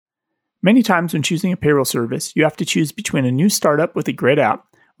Many times when choosing a payroll service, you have to choose between a new startup with a great app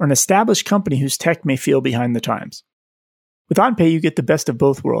or an established company whose tech may feel behind the times. With OnPay, you get the best of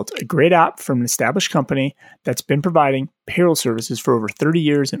both worlds, a great app from an established company that's been providing payroll services for over 30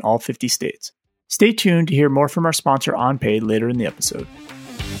 years in all 50 states. Stay tuned to hear more from our sponsor OnPay later in the episode.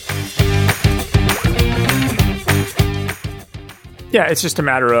 Yeah, it's just a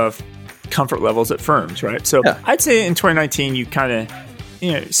matter of comfort levels at firms, right? So I'd say in 2019, you kind of,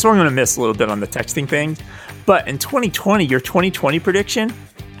 swung on a miss a little bit on the texting thing. But in 2020, your 2020 prediction,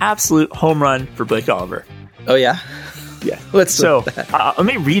 absolute home run for Blake Oliver. Oh, yeah? Yeah. Let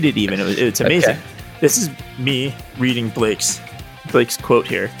me read it even. It's amazing. Okay. This is me reading Blake's quote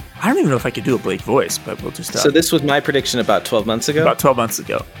here. I don't even know if I could do a Blake voice, but we'll just... So this was my prediction about 12 months ago? About 12 months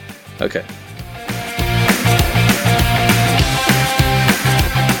ago. Okay.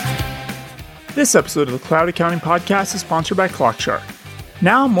 This episode of the Cloud Accounting Podcast is sponsored by ClockShark.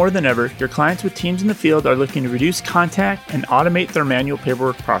 Now more than ever, your clients with teams in the field are looking to reduce contact and automate their manual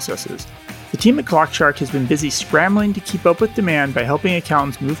paperwork processes. The team at ClockShark has been busy scrambling to keep up with demand by helping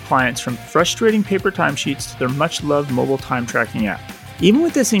accountants move clients from frustrating paper timesheets to their much-loved mobile time tracking app. Even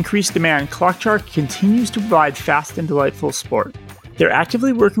with this increased demand, ClockShark continues to provide fast and delightful support. They're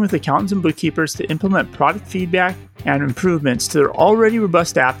actively working with accountants and bookkeepers to implement product feedback and improvements to their already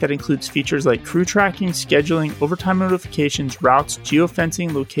robust app that includes features like crew tracking, scheduling, overtime notifications, routes,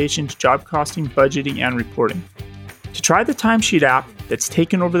 geofencing, locations, job costing, budgeting, and reporting. To try the timesheet app that's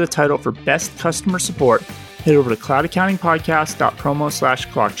taken over the title for best customer support, head over to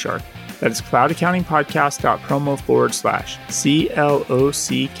cloudaccountingpodcast.promo/ClockShark. That is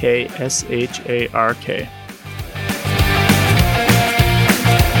cloudaccountingpodcast.promo/CLOCKSHARK.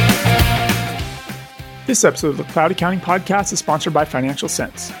 This episode of the Cloud Accounting Podcast is sponsored by Financial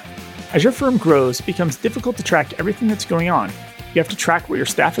Sense. As your firm grows, it becomes difficult to track everything that's going on. You have to track what your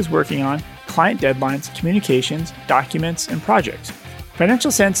staff is working on, client deadlines, communications, documents, and projects.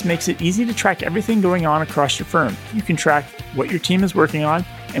 Financial Sense makes it easy to track everything going on across your firm. You can track what your team is working on,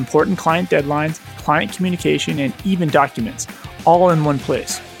 important client deadlines, client communication, and even documents, all in one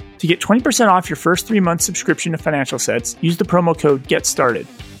place. To get 20% off your first 3-month subscription to Financial Sense, use the promo code GETSTARTED.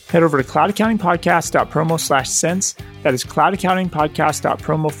 Head over to cloudaccountingpodcast.promo/sense. That is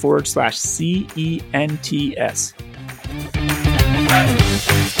cloudaccountingpodcast.promo/CENTS.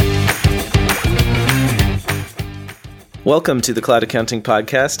 Welcome to the Cloud Accounting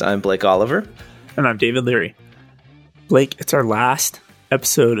Podcast. I'm Blake Oliver. And I'm David Leary. Blake, it's our last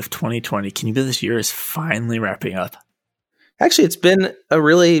episode of 2020. Can you believe this year is finally wrapping up? Actually, it's been a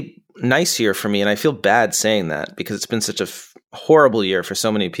really nice year for me, and I feel bad saying that because it's been such a horrible year for so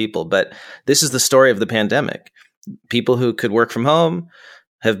many people. But this is the story of the pandemic. People who could work from home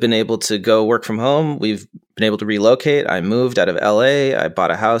have been able to go work from home. We've been able to relocate. I moved out of LA. I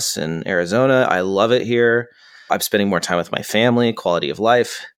bought a house in Arizona. I love it here. I'm spending more time with my family. Quality of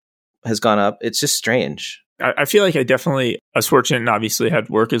life has gone up. It's just strange. I feel like I definitely was fortunate and obviously had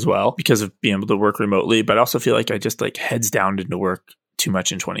work as well because of being able to work remotely. But I also feel like I just heads down into work too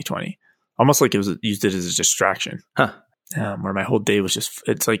much in 2020. Almost like used it as a distraction. Huh. Where my whole day was just,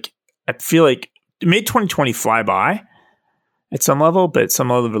 it's like, I feel like it made 2020 fly by at some level, but at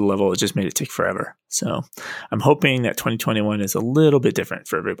some other level, it just made it take forever. So I'm hoping that 2021 is a little bit different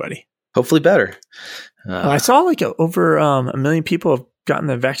for everybody. Hopefully better. I saw over 1 million people have gotten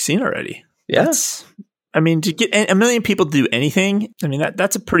the vaccine already. Yes. To get 1 million people to do anything,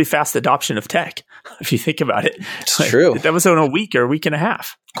 that's a pretty fast adoption of tech, if you think about it. It's true. That was in a week or a week and a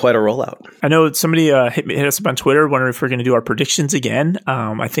half. Quite a rollout. I know somebody hit us up on Twitter wondering if we're going to do our predictions again.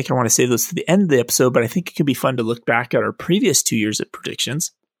 I think I want to save those to the end of the episode, but I think it could be fun to look back at our previous 2 years of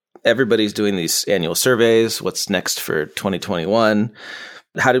predictions. Everybody's doing these annual surveys. What's next for 2021?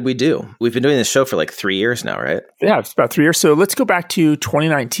 How did we do? We've been doing this show for 3 years now, right? Yeah, it's about 3 years. So let's go back to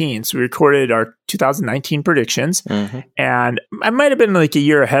 2019. So we recorded our 2019 predictions. Mm-hmm. And I might have been a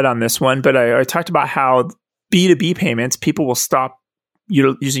year ahead on this one, but I talked about how B2B payments, people will stop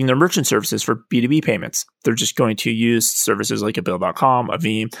using their merchant services for B2B payments. They're just going to use services like a Bill.com, a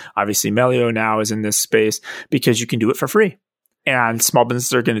Veeam. Obviously, Melio now is in this space because you can do it for free. And small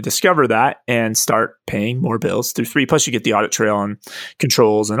businesses are going to discover that and start paying more bills through free. Plus, you get the audit trail and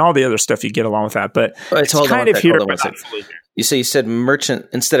controls and all the other stuff you get along with that. But it's kind of here. You said merchant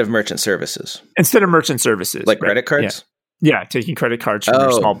instead of merchant services. Instead of merchant services, like credit cards. Yeah, taking credit cards from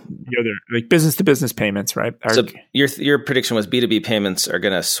your small, business to business payments, right? So your prediction was B2B payments are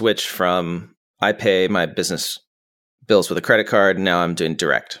going to switch from I pay my business bills with a credit card, and now I'm doing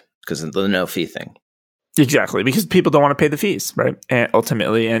direct because of the no fee thing. Exactly, because people don't want to pay the fees, right? And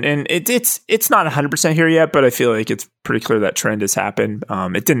ultimately, and it's not 100% here yet, but I feel like it's pretty clear that trend has happened.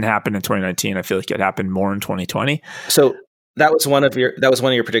 It didn't happen in 2019. I feel like it happened more in 2020. So that was one of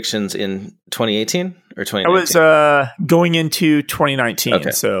your predictions in 2018 or 2019? I was going into 2019.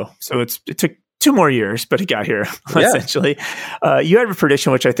 Okay. So it took 2 more years, but it got here essentially. You had a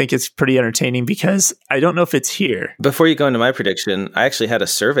prediction, which I think is pretty entertaining because I don't know if it's here. Before you go into my prediction, I actually had a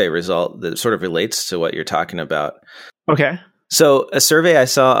survey result that sort of relates to what you're talking about. Okay. So a survey I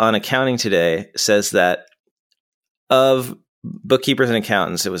saw on Accounting Today says that of bookkeepers and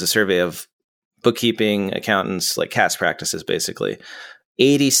accountants, it was a survey of bookkeeping accountants, like CAS practices, basically.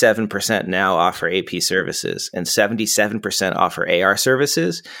 87% now offer AP services and 77% offer AR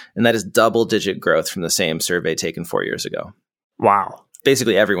services. And that is double-digit growth from the same survey taken 4 years ago. Wow.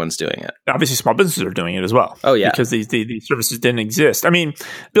 Basically, everyone's doing it. Obviously, small businesses are doing it as well. Oh, yeah. Because these services didn't exist. I mean,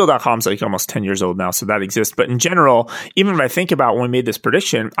 Bill.com is like almost 10 years old now, so that exists. But in general, even if I think about when we made this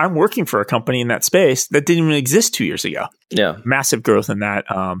prediction, I'm working for a company in that space that didn't even exist 2 years ago. Yeah. Massive growth in that.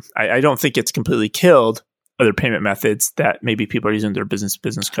 I don't think it's completely killed other payment methods that maybe people are using their business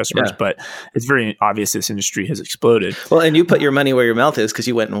customers, but it's very obvious this industry has exploded. Well, and you put your money where your mouth is because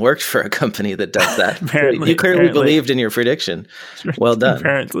you went and worked for a company that does that. You clearly believed in your prediction. Well done.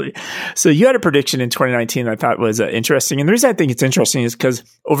 Apparently. So you had a prediction in 2019 I thought was interesting. And the reason I think it's interesting is because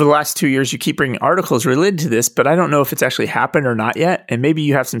over the last 2 years, you keep bringing articles related to this, but I don't know if it's actually happened or not yet. And maybe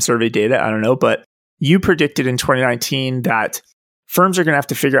you have some survey data. I don't know. But you predicted in 2019 that firms are going to have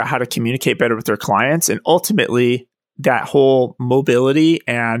to figure out how to communicate better with their clients, and ultimately that whole mobility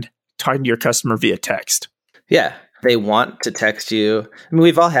and talking to your customer via text. Yeah, they want to text you. I mean,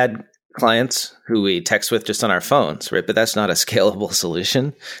 we've all had clients who we text with just on our phones, right? But that's not a scalable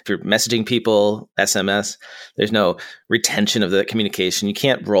solution. If you're messaging people, SMS, there's no retention of the communication. You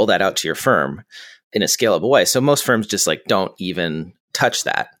can't roll that out to your firm in a scalable way. So most firms just like don't even touch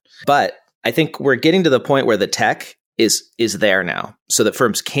that. But I think we're getting to the point where the tech is there now so that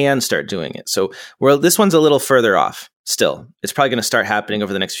firms can start doing it. So this one's a little further off still. It's probably going to start happening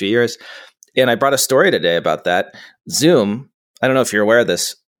over the next few years. And I brought a story today about that. Zoom, I don't know if you're aware of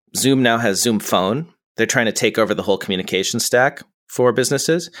this, Zoom now has Zoom Phone. They're trying to take over the whole communication stack for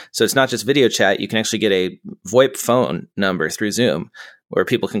businesses. So it's not just video chat. You can actually get a VoIP phone number through Zoom where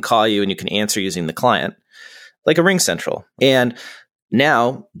people can call you and you can answer using the client, like a RingCentral. And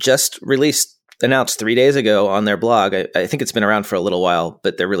now just announced 3 days ago on their blog, I think it's been around for a little while,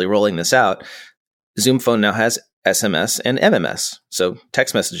 but they're really rolling this out. Zoom Phone now has SMS and MMS, so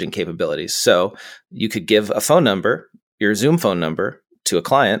text messaging capabilities. So you could give a phone number, your Zoom phone number, to a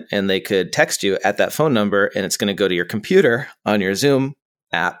client, and they could text you at that phone number, and it's going to go to your computer on your Zoom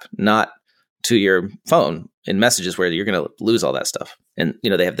app, not to your phone in messages where you're going to lose all that stuff. And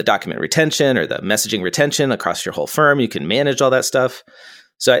they have the document retention or the messaging retention across your whole firm. You can manage all that stuff.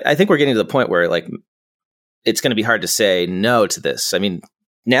 So I think we're getting to the point where it's going to be hard to say no to this. I mean,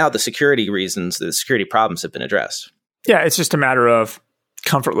 now the security problems have been addressed. Yeah, it's just a matter of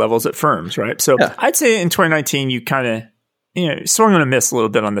comfort levels at firms, right? So yeah. I'd say in 2019, you kind of, swung on a miss a little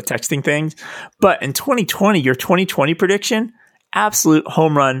bit on the texting things. But in 2020, your 2020 prediction, absolute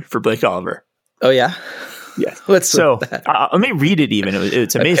home run for Blake Oliver. Oh, yeah? Yeah. Let me read it even.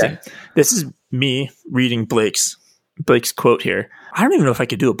 It's amazing. Okay. This is me reading Blake's quote here. I don't even know if I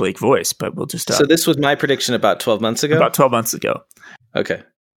could do a Blake voice, but we'll just... So this was my prediction about 12 months ago? About 12 months ago. Okay.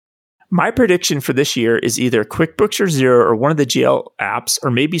 My prediction for this year is either QuickBooks or Xero or one of the GL apps, or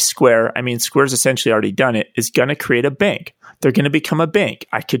maybe Square. I mean, Square's essentially already done it, is going to create a bank. They're going to become a bank.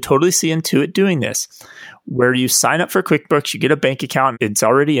 I could totally see Intuit doing this, where you sign up for QuickBooks, you get a bank account, it's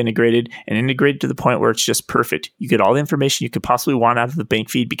already integrated to the point where it's just perfect. You get all the information you could possibly want out of the bank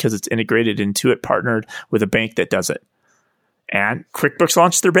feed because it's integrated Intuit, partnered with a bank that does it. And QuickBooks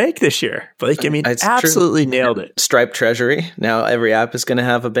launched their bank this year. Blake, it's absolutely true. Nailed it. Stripe Treasury. Now every app is going to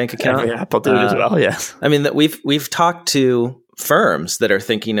have a bank account. Every app will do it as well, yes. I mean, we've talked to firms that are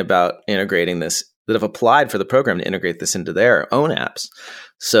thinking about integrating this, that have applied for the program to integrate this into their own apps.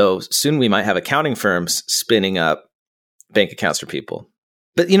 So soon we might have accounting firms spinning up bank accounts for people.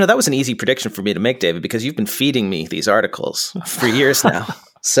 But, that was an easy prediction for me to make, David, because you've been feeding me these articles for years now.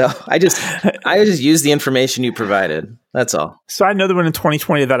 So I just used the information you provided. That's all. So I had another one in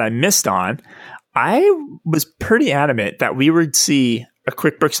 2020 that I missed on. I was pretty adamant that we would see a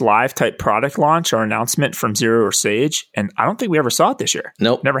QuickBooks Live type product launch or announcement from Xero or Sage. And I don't think we ever saw it this year.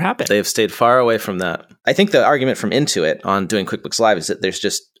 Nope. Never happened. They've stayed far away from that. I think the argument from Intuit on doing QuickBooks Live is that there's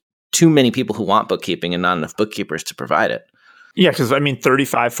just too many people who want bookkeeping and not enough bookkeepers to provide it. Yeah, because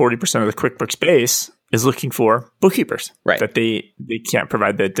 35-40% of the QuickBooks base is looking for bookkeepers, right? That they can't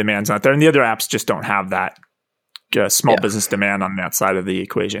provide the demands out there, and the other apps just don't have that small business demand on that side of the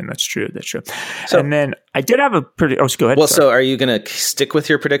equation. That's true. So, and then I did have a pretty. Oh, go ahead. Well, so are you going to stick with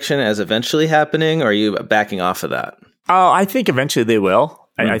your prediction as eventually happening, or are you backing off of that? Oh, I think eventually they will.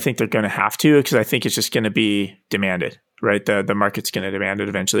 I think they're going to have to, because I think it's just going to be demanded, right? The market's going to demand it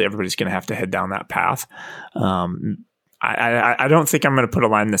eventually. Everybody's going to have to head down that path. I don't think I'm going to put a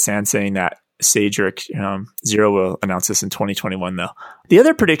line in the sand saying that Sage or Xero will announce this in 2021, though. The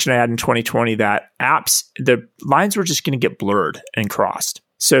other prediction I had in 2020 that apps, the lines were just going to get blurred and crossed.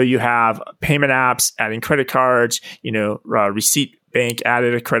 So you have payment apps adding credit cards, Receipt Bank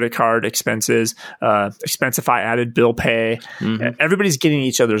added a credit card expenses, Expensify added bill pay. Mm-hmm. Everybody's getting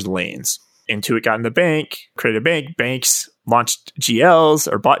each other's lanes. Intuit got in the bank, created a bank, banks launched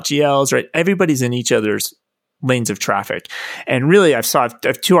GLs or bought GLs, right? Everybody's in each other's lanes of traffic. And really, I have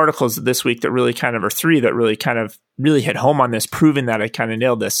 2 articles this week that really kind of, or 3 that really hit home on this, proving that I kind of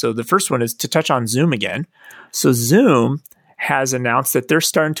nailed this. So the first one is to touch on Zoom again. So Zoom has announced that they're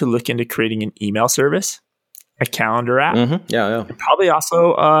starting to look into creating an email service, a calendar app, and probably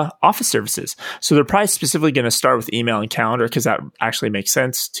also office services. So they're probably specifically going to start with email and calendar, because that actually makes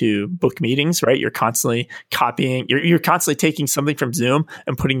sense to book meetings, right? You're constantly copying, you're constantly taking something from Zoom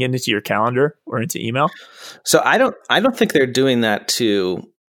and putting it into your calendar or into email. So I don't think they're doing that to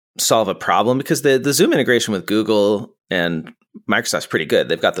solve a problem, because the Zoom integration with Google and Microsoft's pretty good.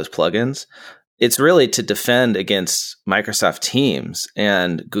 They've got those plugins. It's really to defend against Microsoft Teams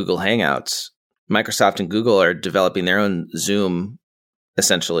and Google Hangouts. Microsoft and Google are developing their own Zoom,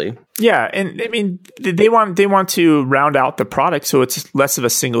 essentially. Yeah, and I mean, they want to round out the product so it's less of a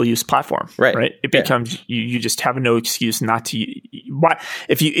single use platform, right? It becomes you just have no excuse not to. Why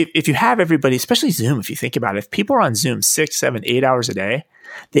if you have everybody, especially Zoom, if you think about it, if people are on Zoom 6, 7, 8 hours a day,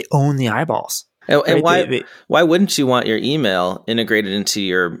 they own the eyeballs. And right? why wouldn't you want your email integrated into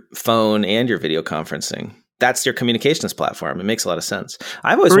your phone and your video conferencing? That's your communications platform. It makes a lot of sense.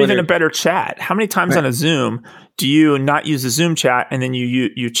 I've always wondered, even a better chat. How many times on a Zoom do you not use the Zoom chat, and then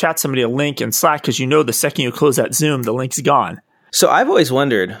you chat somebody a link in Slack, because the second you close that Zoom, the link's gone? So I've always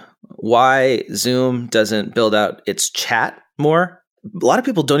wondered why Zoom doesn't build out its chat more. A lot of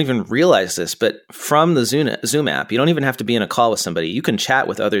people don't even realize this, but from the Zoom app, you don't even have to be in a call with somebody. You can chat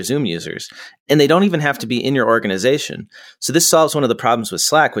with other Zoom users, and they don't even have to be in your organization. So this solves one of the problems with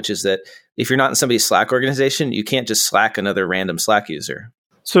Slack, which is that if you're not in somebody's Slack organization, you can't just Slack another random Slack user.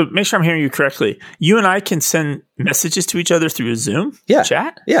 So make sure I'm hearing you correctly. You and I can send messages to each other through a Zoom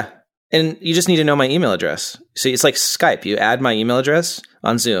chat? Yeah. And you just need to know my email address. So it's like Skype. You add my email address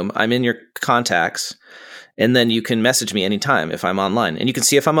on Zoom. I'm in your contacts. And then you can message me anytime if I'm online. And you can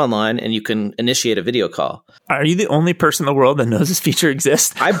see if I'm online, and you can initiate a video call. Are you the only person in the world that knows this feature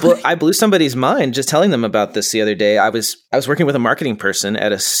exists? I blew somebody's mind just telling them about this the other day. I was working with a marketing person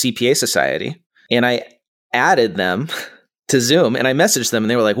at a CPA society, and I added them to Zoom, and I messaged them,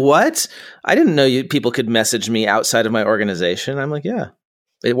 and they were like, "What? I didn't know people could message me outside of my organization." I'm like, "Yeah,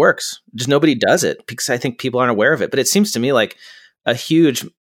 it works. Just nobody does it because I think people aren't aware of it." But it seems to me like a huge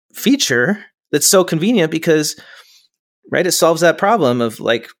feature that's so convenient because, right, it solves that problem of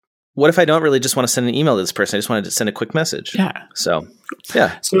like, what if I don't really just want to send an email to this person? I just wanted to send a quick message. Yeah. So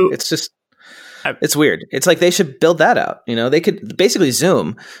it's just, it's weird. It's like they should build that out. They could basically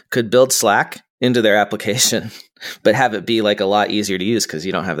Zoom could build Slack into their application, but have it be like a lot easier to use because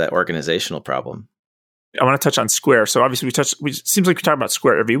you don't have that organizational problem. I want to touch on Square. So obviously seems like we talk about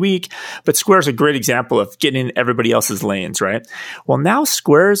Square every week, but Square is a great example of getting in everybody else's lanes, right? Well, now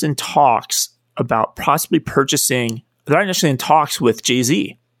Square's in talks about possibly purchasing, they're actually in talks with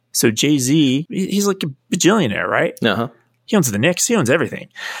Jay-Z. So Jay-Z, he's like a bajillionaire, right? Uh-huh. He owns the Knicks. He owns everything.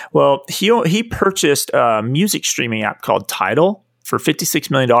 Well, he purchased a music streaming app called Tidal for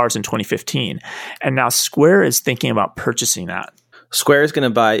 $56 million in 2015. And now Square is thinking about purchasing that. Square is going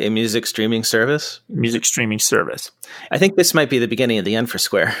to buy a music streaming service? Music streaming service. I think this might be the beginning of the end for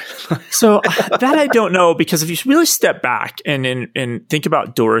Square. So that I don't know, because if you really step back and think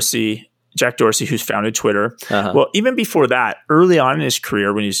about Jack Dorsey, who's founded Twitter. Uh-huh. Well, even before that, early on in his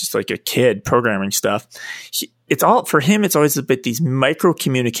career, when he was just like a kid programming stuff, it's always a bit these micro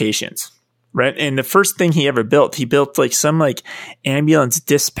communications, right? And the first thing he built like some like ambulance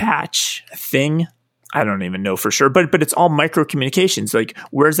dispatch thing. I don't even know for sure, but it's all micro communications. Like,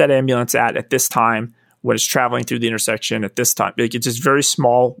 where's that ambulance at this time? What is traveling through the intersection at this time? Like, it's just very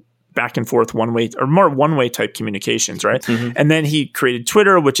small back and forth one-way or more one-way type communications, right? Mm-hmm. And then he created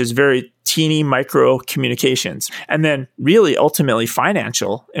Twitter, which is very teeny micro communications. And then really ultimately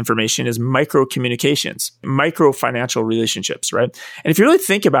financial information is micro communications, micro financial relationships, right? And if you really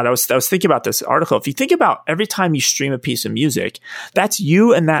think about it, I was thinking about this article. If you think about every time you stream a piece of music, that's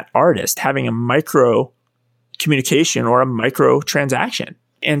you and that artist having a micro communication or a micro transaction.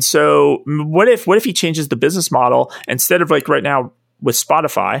 And so what if he changes the business model instead of like right now with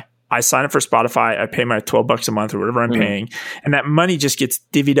Spotify, I sign up for Spotify, I pay my $12 a month or whatever I'm paying, and that money just gets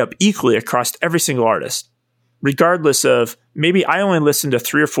divvied up equally across every single artist. Regardless of maybe I only listen to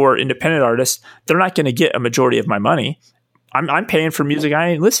 3 or 4 independent artists, they're not going to get a majority of my money. I'm paying for music I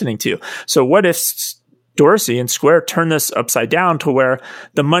ain't listening to. So what if Dorsey and Square turn this upside down to where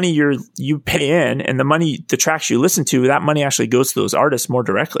the money you pay in and the tracks you listen to, that money actually goes to those artists more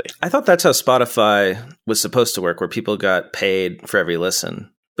directly? I thought that's how Spotify was supposed to work, where people got paid for every listen,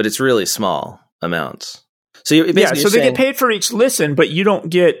 but it's really small amounts. So they get paid for each listen, but you don't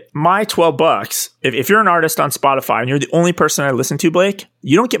get my $12. If you're an artist on Spotify and you're the only person I listen to, Blake,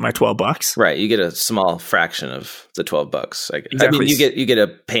 you don't get my $12. Right, you get a small fraction of the $12. Exactly. I mean, you get a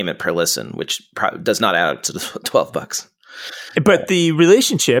payment per listen, which does not add up to the $12. But the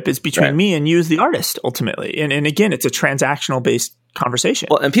relationship is between me and you as the artist, ultimately. And again, it's a transactional based conversation.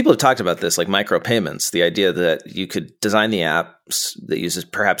 Well, and people have talked about this, like micropayments, the idea that you could design the app that uses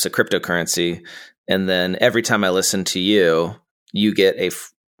perhaps a cryptocurrency, and then every time I listen to you, you get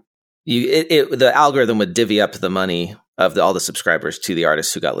the algorithm would divvy up the money of all the subscribers to the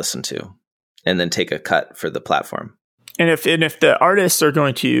artists who got listened to, and then take a cut for the platform. And if the artists are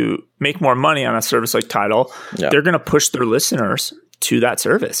going to make more money on a service like Tidal, they're going to push their listeners to that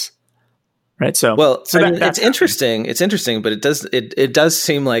service, right? It's interesting. It's interesting, but it does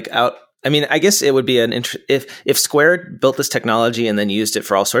seem like out. I mean, I guess it would be if Square built this technology and then used it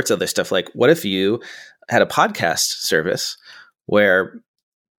for all sorts of other stuff. Like, what if you had a podcast service where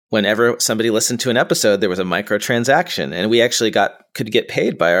whenever somebody listened to an episode, there was a microtransaction, and we actually could get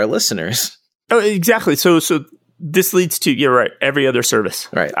paid by our listeners? Oh, exactly. So this leads to, you're right, every other service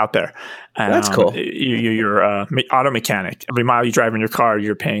out there. That's cool. You're auto mechanic. Every mile you drive in your car,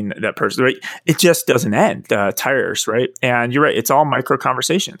 you're paying that person, right? It just doesn't end. Tires, right? And you're right. It's all micro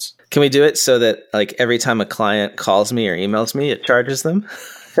conversations. Can we do it so that like every time a client calls me or emails me, it charges them?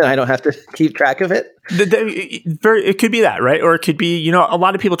 And I don't have to keep track of it? It could be that, right? Or it could be, a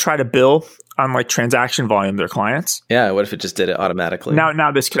lot of people try to bill on like transaction volume their clients. Yeah. What if it just did it automatically?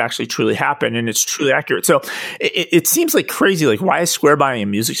 Now this could actually truly happen, and it's truly accurate. So it seems like crazy. Like, why is Square buying a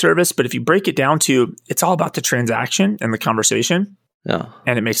music service? But if you break it down to, it's all about the transaction and the conversation. Yeah.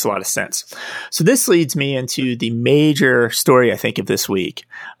 And it makes a lot of sense. So this leads me into the major story, I think, of this week.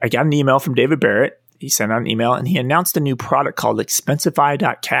 I got an email from David Barrett. He sent out an email and he announced a new product called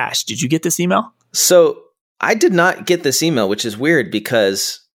Expensify.cash. Did you get this email? So I did not get this email, which is weird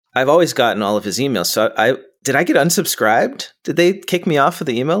because I've always gotten all of his emails. So did I get unsubscribed? Did they kick me off of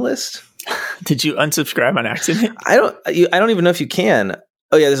the email list? Did you unsubscribe on accident? I don't even know if you can.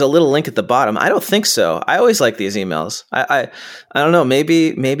 Oh yeah, there's a little link at the bottom. I don't think so. I always like these emails. I don't know.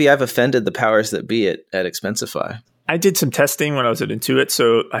 Maybe I've offended the powers that be at Expensify. I did some testing when I was at Intuit.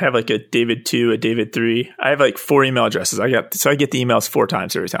 So I have like a David 2, a David 3. I have like 4 email addresses. I get the emails 4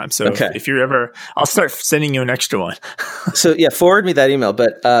 times every time. So if you're ever, I'll start sending you an extra one. So yeah, forward me that email.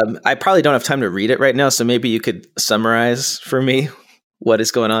 But I probably don't have time to read it right now. So maybe you could summarize for me what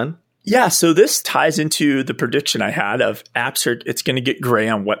is going on. Yeah, so this ties into the prediction I had of apps it's going to get gray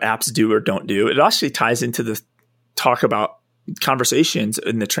on what apps do or don't do. It actually ties into the talk about conversations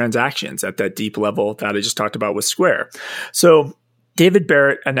in the transactions at that deep level that I just talked about with Square. So David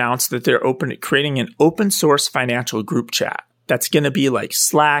Barrett announced that they're creating an open source financial group chat that's going to be like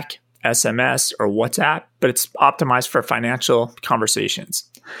Slack, SMS, or WhatsApp, but it's optimized for financial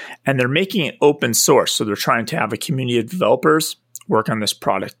conversations. And they're making it open source. So they're trying to have a community of developers work on this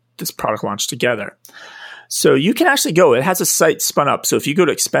product launch together. So you can actually it has a site spun up. So if you go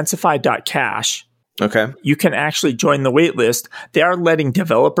to Expensify.cash, you can actually join the wait list. They are letting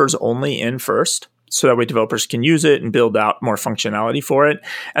developers only in first, so that way developers can use it and build out more functionality for it.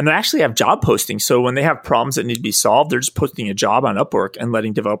 And they actually have job posting. So when they have problems that need to be solved, they're just posting a job on Upwork and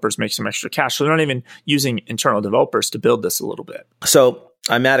letting developers make some extra cash. So they're not even using internal developers to build this a little bit. So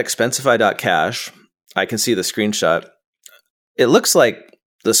I'm at Expensify.cash. I can see the screenshot. It looks like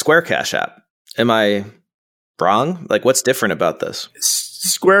the Square Cash app. Am I wrong? Like, what's different about this?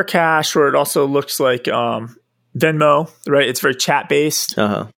 Square Cash, or it also looks like Venmo, right? It's very chat-based.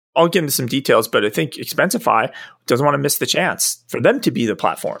 I'll get into some details, but I think Expensify doesn't want to miss the chance for them to be the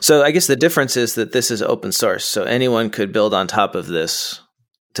platform. So I guess the difference is that this is open source. So anyone could build on top of this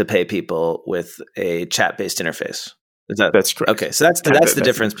to pay people with a chat-based interface. That's correct. Okay, so that's the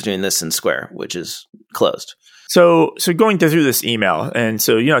difference between this and Square, which is closed. So going through this email, and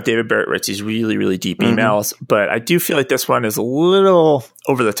so David Barrett writes these really, really deep emails, but I do feel like this one is a little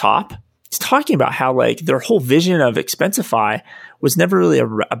over the top. He's talking about how like their whole vision of Expensify was never really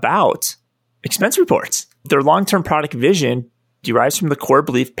about expense reports. Their long-term product vision derives from the core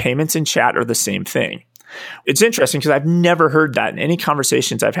belief payments and chat are the same thing. It's interesting because I've never heard that in any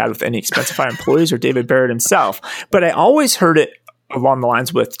conversations I've had with any Expensify employees or David Barrett himself, but I always heard it along the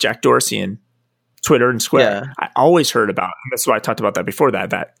lines with Jack Dorsey and Twitter and Square. Yeah. I always heard about, and that's why I talked about that before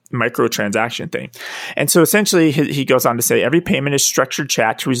that microtransaction thing. And so essentially he goes on to say every payment is structured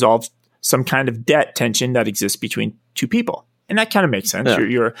chat to resolve some kind of debt tension that exists between two people. And that kind of makes sense.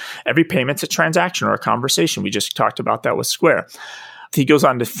 Yeah. Every payment's a transaction or a conversation. We just talked about that with Square. He goes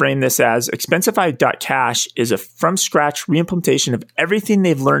on to frame this as Expensify.cash is a from-scratch reimplementation of everything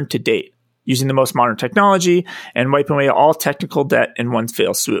they've learned to date, using the most modern technology and wiping away all technical debt in one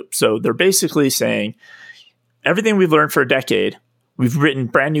fell swoop. So they're basically saying everything we've learned for a decade, we've written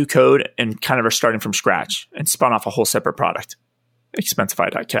brand new code and kind of are starting from scratch and spun off a whole separate product,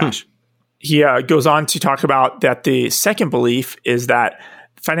 Expensify.cash. He goes on to talk about that the second belief is that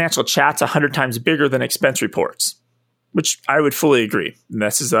financial chat's 100 times bigger than expense reports, which I would fully agree. And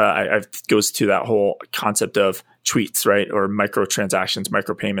this is goes to that whole concept of tweets, right? Or microtransactions,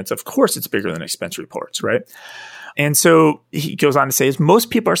 micropayments. Of course, it's bigger than expense reports, right? And so he goes on to say, most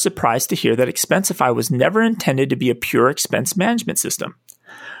people are surprised to hear that Expensify was never intended to be a pure expense management system,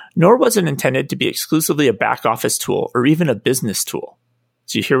 nor was it intended to be exclusively a back office tool or even a business tool.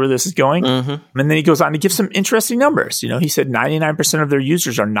 Do you hear where this is going? Mm-hmm. And then he goes on to give some interesting numbers. He said 99% of their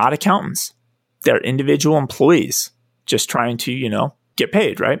users are not accountants. They're individual employees just trying to, get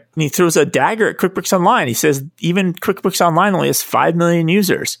paid, right? And he throws a dagger at QuickBooks Online. He says even QuickBooks Online only has 5 million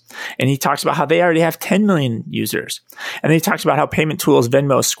users. And he talks about how they already have 10 million users. And then he talks about how payment tools,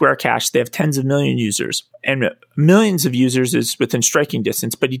 Venmo, Square Cash, they have tens of million users. And millions of users is within striking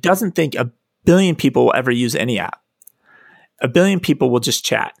distance, but he doesn't think a billion people will ever use any app. A billion people will just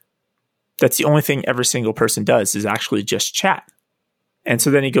chat. That's the only thing every single person does is actually just chat. And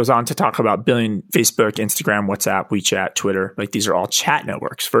so then he goes on to talk about billion Facebook, Instagram, WhatsApp, WeChat, Twitter. Like these are all chat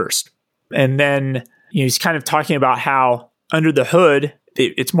networks first. And then he's kind of talking about how under the hood,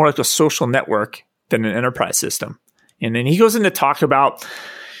 it's more like a social network than an enterprise system. And then he goes into talk about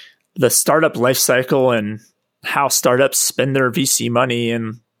the startup life cycle and how startups spend their VC money,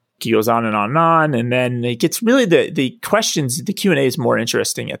 and he goes on and on and on. And then it gets really the questions, the Q&A is more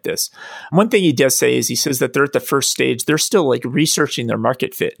interesting at this. One thing he does say is he says that they're at the first stage. They're still like researching their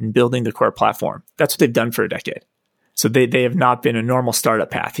market fit and building the core platform. That's what they've done for a decade. So they have not been a normal startup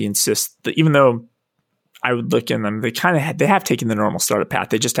path. He insists that even though I would look in them, they have taken the normal startup path.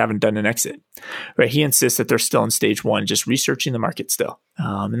 They just haven't done an exit, right? He insists that they're still in stage one, just researching the market still.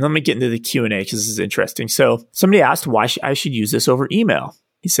 And let me get into the Q&A because this is interesting. So somebody asked why I should use this over email.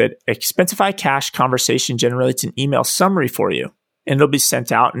 He said, Expensify Cash conversation generates an email summary for you, and it'll be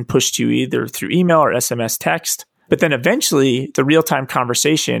sent out and pushed to you either through email or SMS text. But then eventually, the real-time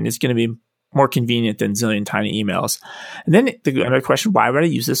conversation is going to be more convenient than zillion tiny emails. And then another question, why would I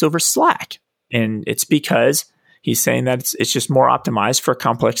use this over Slack? And it's because he's saying that it's just more optimized for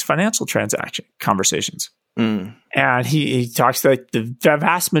complex financial transaction conversations. Mm. And he talks that the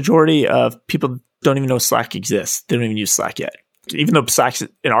vast majority of people don't even know Slack exists. They don't even use Slack yet. Even though Slack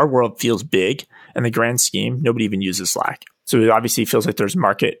in our world feels big in the grand scheme, nobody even uses Slack. So it obviously feels like there's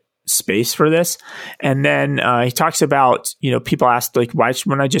market space for this. And then he talks about, people ask like, why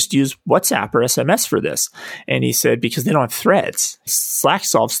wouldn't I just use WhatsApp or SMS for this? And he said, because they don't have threads. Slack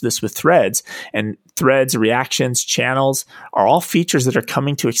solves this with threads, and threads, reactions, channels are all features that are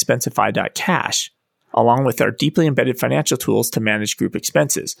coming to Expensify.cash, along with our deeply embedded financial tools to manage group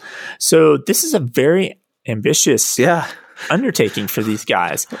expenses. So this is a very ambitious undertaking for these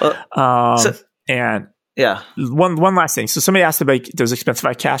guys. One last thing. So somebody asked about, does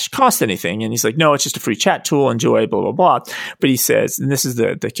Expensify Cash cost anything? And he's like, no, it's just a free chat tool. Enjoy, blah, blah, blah. But he says, and this is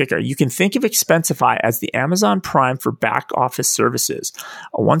the kicker, you can think of Expensify as the Amazon Prime for back office services,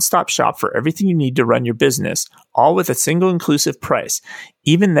 a one-stop shop for everything you need to run your business, all with a single inclusive price.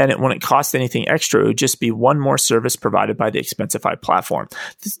 Even then, it wouldn't cost anything extra. It would just be one more service provided by the Expensify platform.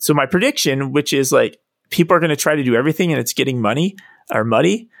 So my prediction, which is like, people are going to try to do everything and it's getting muddy.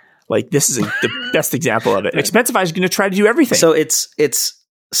 Like this is the best example of it. Expensify is going to try to do everything. So it's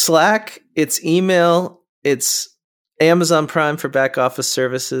Slack, it's email, it's Amazon Prime for back office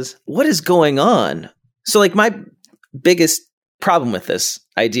services. What is going on? So like my biggest problem with this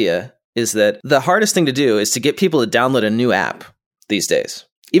idea is that the hardest thing to do is to get people to download a new app these days.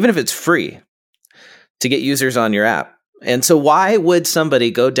 even if it's free, to get users on your app. And so why would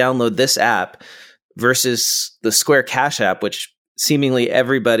somebody go download this app versus the Square Cash app, which seemingly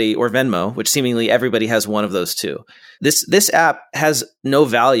everybody, or Venmo, which seemingly everybody has one of those two? This app has no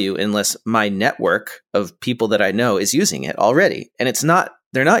value unless my network of people that I know is using it already. And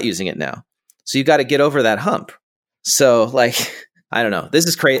they're not using it now. So you got to get over that hump. So like, I don't know. This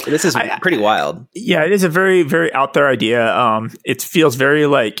is crazy. This is pretty wild. Yeah, it is a very, very out there idea. It feels very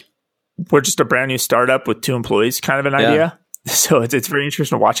like we're just a brand new startup with 2 employees kind of an idea. So it's very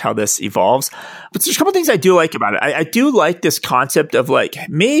interesting to watch how this evolves. But there's a couple things I do like about it. I do like this concept of like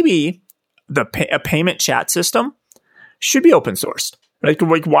maybe a payment chat system should be open sourced. Like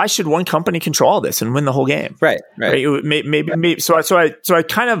why should one company control all this and win the whole game? Right. Maybe. So I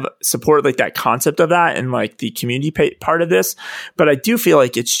kind of support like that concept of that and like the community part of this. But I do feel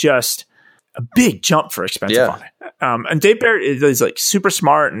like it's just a big jump for Expensify. And Dave Barrett is like super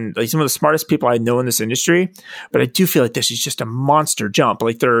smart and like some of the smartest people I know in this industry. But I do feel like this is just a monster jump.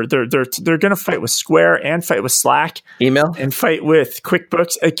 Like they're going to fight with Square and fight with Slack, email, and fight with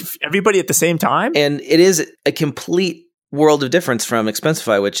QuickBooks, like everybody at the same time. And it is a complete world of difference from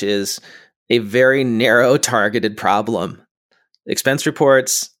Expensify, which is a very narrow targeted problem. Expense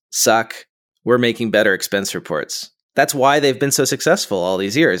reports suck. We're making better expense reports. That's why they've been so successful all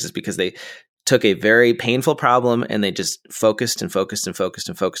these years, is because they took a very painful problem and they just focused on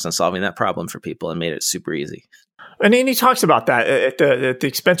solving that problem for people and made it super easy. And he talks about that at the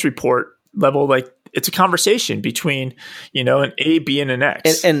expense report level. Like it's a conversation between, an A, B, and an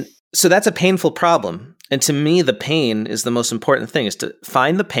X. And so that's a painful problem. And to me, the pain is the most important thing, is to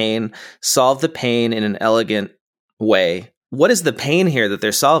find the pain, solve the pain in an elegant way. What is the pain here that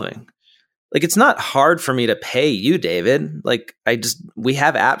they're solving? Like, it's not hard for me to pay you, David. Like, we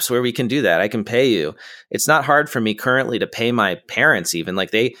have apps where we can do that. I can pay you. It's not hard for me currently to pay my parents even.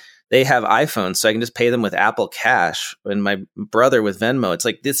 Like, they have iPhones, so I can just pay them with Apple Cash, and my brother with Venmo. It's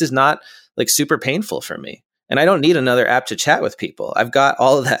like, this is not like super painful for me. And I don't need another app to chat with people. I've got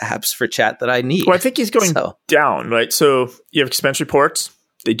all of the apps for chat that I need. Well, I think he's going down, right? So you have expense reports.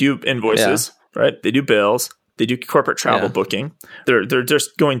 They do invoices, right? They do bills. They do corporate travel booking. They're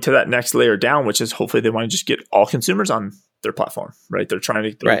just going to that next layer down, which is hopefully they want to just get all consumers on their platform, right? They're trying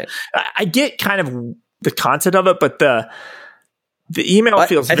to. Right. I get kind of the concept of it, but the email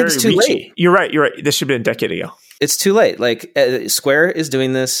feels very reachy. Late. You're right. This should have been a decade ago. It's too late. Like Square is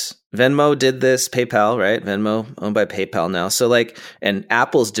doing this. Venmo did this. PayPal, right? Venmo owned by PayPal now. So like, and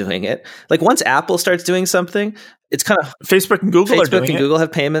Apple's doing it. Like once Apple starts doing something, it's kind of Facebook and Google are doing it. Google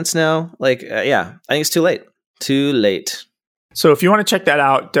have payments now. Like, I think it's too late. Too late. So if you want to check that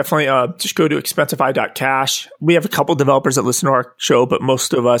out, definitely just go to expensify.cash. We have a couple developers that listen to our show, but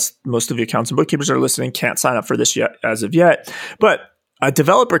most of the accountants and bookkeepers that are listening can't sign up for this yet, as of yet. But a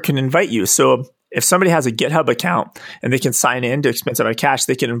developer can invite you. So if somebody has a GitHub account and they can sign in to Expensify Cash,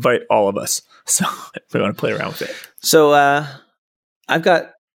 they can invite all of us. So if we want to play around with it. So I've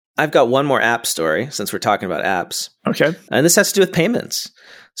got one more app story since we're talking about apps. Okay. And this has to do with payments.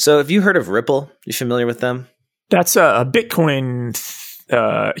 So have you heard of Ripple? You familiar with them? That's a Bitcoin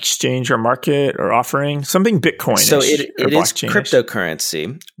exchange or market or offering, something Bitcoin. So it is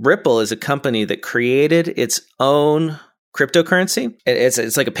cryptocurrency. Ripple is a company that created its own cryptocurrency.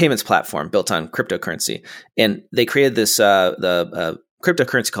 It's like a payments platform built on cryptocurrency. And they created this the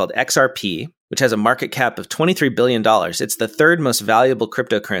cryptocurrency called XRP, which has a market cap of $23 billion. It's the third most valuable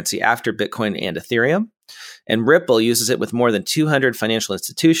cryptocurrency after Bitcoin and Ethereum. And Ripple uses it with more than 200 financial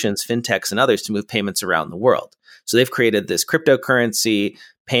institutions, fintechs, and others to move payments around the world. So they've created this cryptocurrency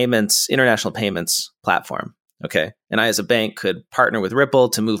payments, international payments platform. Okay. And I, as a bank, could partner with Ripple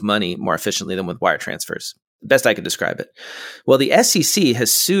to move money more efficiently than with wire transfers. Best I could describe it. Well, the SEC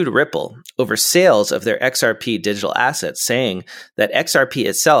has sued Ripple over sales of their XRP digital assets, saying that XRP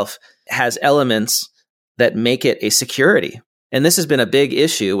itself has elements that make it a security. And this has been a big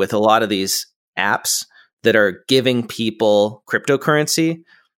issue with a lot of these apps that are giving people cryptocurrency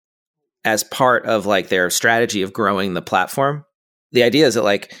as part of like their strategy of growing the platform. The idea is that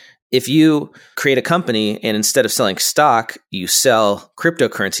like if you create a company and instead of selling stock, you sell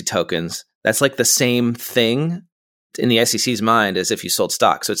cryptocurrency tokens, that's like the same thing in the SEC's mind as if you sold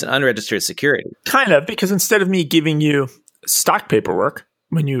stock. So it's an unregistered security. Kind of, because instead of me giving you stock paperwork,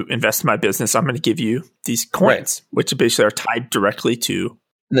 when you invest in my business, I'm going to give you these coins, which basically are tied directly to.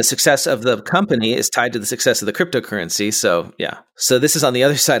 And the success of the company is tied to the success of the cryptocurrency. So yeah. So this is on the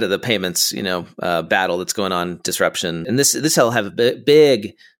other side of the payments, battle that's going on, disruption. And this will have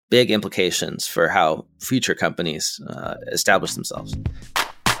big implications for how future companies establish themselves.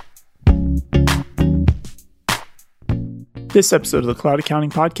 This episode of the Cloud Accounting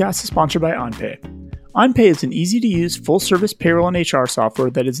Podcast is sponsored by OnPay. OnPay is an easy-to-use, full-service payroll and HR software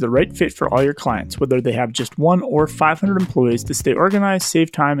that is the right fit for all your clients, whether they have just 1 or 500 employees, to stay organized,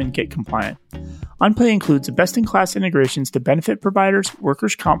 save time, and get compliant. OnPay includes best-in-class integrations to benefit providers,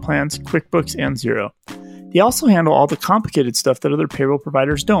 workers' comp plans, QuickBooks, and Xero. They also handle all the complicated stuff that other payroll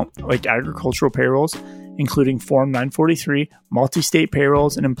providers don't, like agricultural payrolls, including Form 943, multi-state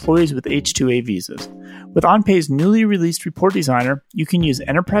payrolls, and employees with H-2A visas. With OnPay's newly released Report Designer, you can use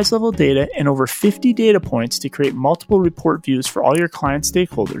enterprise-level data and over 50 data points to create multiple report views for all your client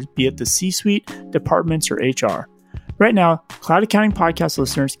stakeholders, be it the C-suite, departments, or HR. Right now, Cloud Accounting Podcast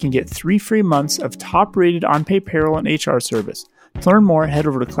listeners can get 3 free months of top-rated OnPay payroll and HR service. To learn more, head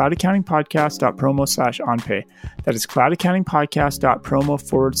over to cloudaccountingpodcast.promo/OnPay. That is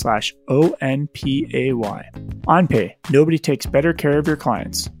cloudaccountingpodcast.promo/ONPAY. OnPay, nobody takes better care of your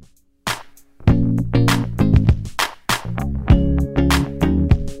clients.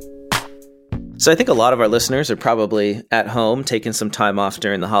 So I think a lot of our listeners are probably at home taking some time off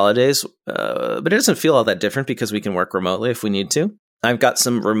during the holidays, but it doesn't feel all that different because we can work remotely if we need to. I've got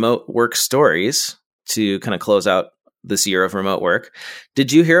some remote work stories to kind of close out this year of remote work.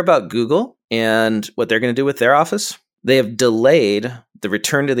 Did you hear about Google and what they're going to do with their office? They have delayed the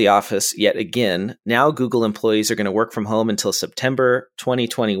return to the office yet again. Now Google employees are going to work from home until September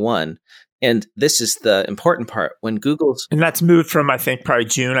 2021. And this is the important part. When Google's... And that's moved from, I think, probably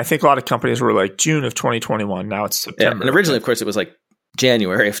June. I think a lot of companies were like June of 2021. Now it's September. Yeah, and originally, of course, it was like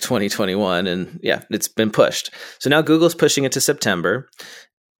January of 2021. And yeah, it's been pushed. So now Google's pushing it to September.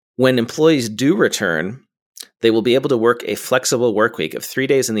 When employees do return, they will be able to work a flexible work week of 3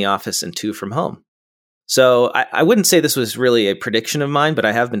 days in the office and 2 from home. So I wouldn't say this was really a prediction of mine, but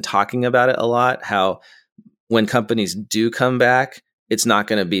I have been talking about it a lot, how when companies do come back, it's not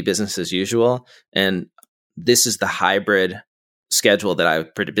going to be business as usual. And this is the hybrid schedule that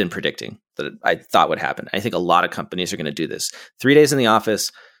I've been predicting that I thought would happen. I think a lot of companies are going to do this. 3 days in the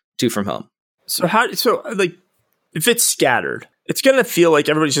office, 2 from home. So if it's scattered, it's going to feel like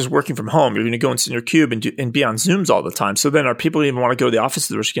everybody's just working from home. You're going to go and sit in your cube and be on Zooms all the time. So then are people even want to go to the office?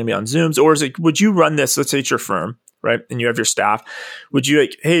 They're just going to be on Zooms? Or is it, would you run this, let's say it's your firm, right? And you have your staff. Would you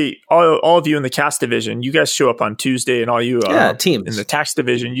like, hey, all of you in the CAS division, you guys show up on Tuesday, and all you teams in the tax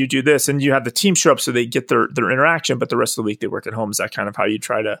division, you do this, and you have the team show up so they get their interaction, but the rest of the week they work at home. Is that kind of how you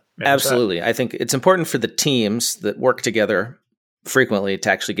try to manage Absolutely. that? I think it's important for the teams that work together frequently to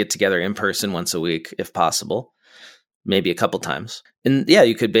actually get together in person once a week, if possible. Maybe a couple times. And yeah,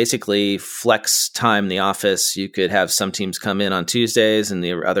 you could basically flex time in the office. You could have some teams come in on Tuesdays and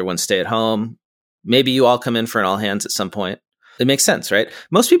the other ones stay at home. Maybe you all come in for an all hands at some point. It makes sense, right?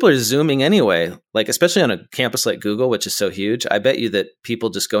 Most people are Zooming anyway, like especially on a campus like Google, which is so huge. I bet you that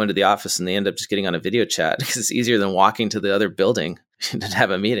people just go into the office and they end up just getting on a video chat because it's easier than walking to the other building to have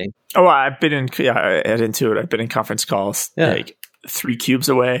a meeting. Oh, I've been in Intuit. I've been in conference calls like 3 cubes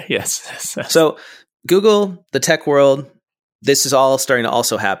away. Yes. So Google, the tech world, this is all starting to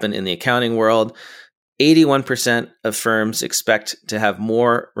also happen in the accounting world. 81% of firms expect to have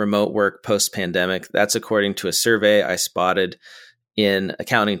more remote work post-pandemic. That's according to a survey I spotted in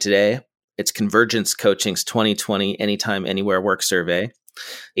Accounting Today. It's Convergence Coaching's 2020 Anytime, Anywhere Work Survey.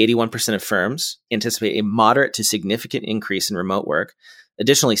 81% of firms anticipate a moderate to significant increase in remote work.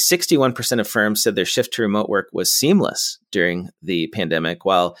 Additionally, 61% of firms said their shift to remote work was seamless during the pandemic,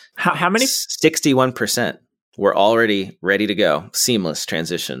 while how many? 61% were already ready to go. Seamless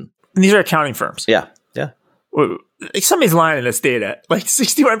transition. And these are accounting firms. Yeah. Like somebody's lying in this data. Like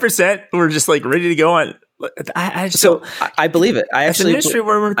 61% were just like ready to go on. I believe it. I actually, it's an industry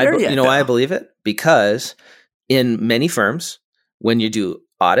where we're there yet. You know why I believe it? Because in many firms, when you do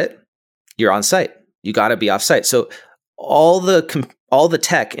audit, you're on site. You got to be off site. So all the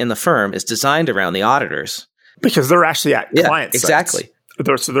tech in the firm is designed around the auditors because they're actually at client sites. Exactly.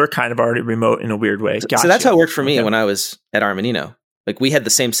 So they're kind of already remote in a weird way. So that's how it worked for me when I was at Armanino. Like we had the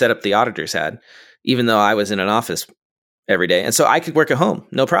same setup the auditors had, even though I was in an office every day. And so I could work at home,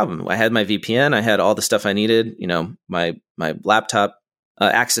 no problem. I had my VPN. I had all the stuff I needed, my laptop,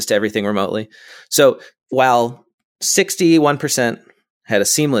 access to everything remotely. So while 61% had a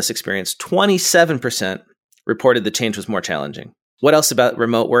seamless experience, 27% reported the change was more challenging. What else about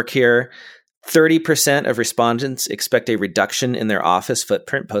remote work here? 30% of respondents expect a reduction in their office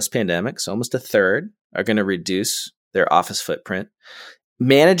footprint post-pandemic. So almost a third are going to reduce their office footprint.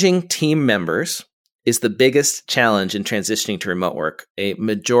 Managing team members is the biggest challenge in transitioning to remote work. A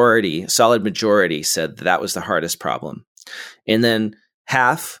solid majority said that was the hardest problem. And then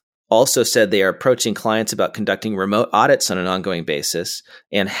half also said they are approaching clients about conducting remote audits on an ongoing basis,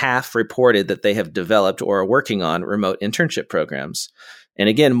 and half reported that they have developed or are working on remote internship programs. And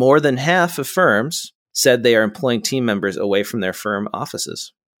again, more than half of firms said they are employing team members away from their firm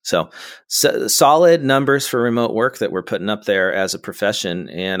offices. So solid numbers for remote work that we're putting up there as a profession,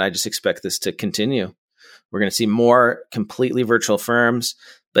 and I just expect this to continue. We're going to see more completely virtual firms,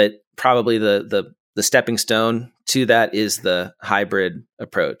 but probably the stepping stone to that is the hybrid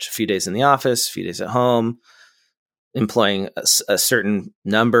approach. A few days in the office, a few days at home, employing a certain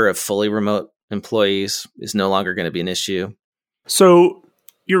number of fully remote employees is no longer going to be an issue. So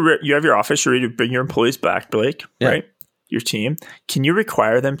you have your office, you're ready to bring your employees back, Blake, right? Your team. Can you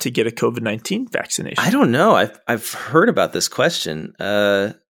require them to get a COVID-19 vaccination? I don't know. I've heard about this question.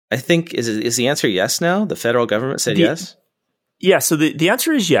 I think, is the answer yes now? The federal government said yes? Yeah, so the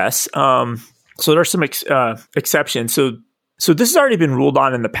answer is yes. So there are some exceptions. So this has already been ruled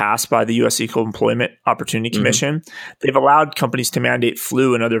on in the past by the U.S. Equal Employment Opportunity Commission. Mm-hmm. They've allowed companies to mandate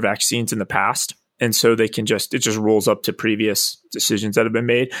flu and other vaccines in the past. And so it just rolls up to previous decisions that have been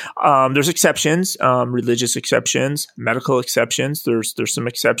made. There's exceptions, religious exceptions, medical exceptions. There's some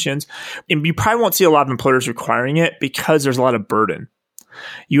exceptions. And you probably won't see a lot of employers requiring it because there's a lot of burden.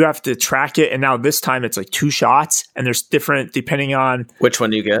 You have to track it. And now this time it's like 2 shots, and there's different depending on which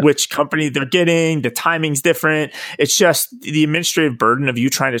one you get, which company they're getting. The timing's different. It's just the administrative burden of you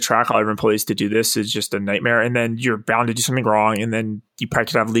trying to track all your employees to do this is just a nightmare. And then you're bound to do something wrong. And then you probably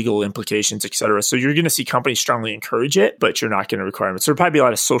could have legal implications, et cetera. So you're going to see companies strongly encourage it, but you're not going to require it. So there'll probably be a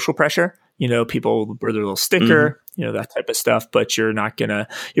lot of social pressure. People wear their little sticker, that type of stuff, but you're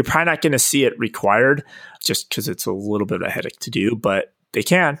probably not going to see it required just because it's a little bit of a headache to do, but they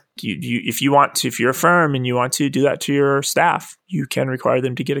can. If you're a firm and you want to do that to your staff, you can require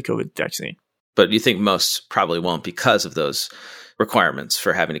them to get a COVID vaccine. But you think most probably won't because of those requirements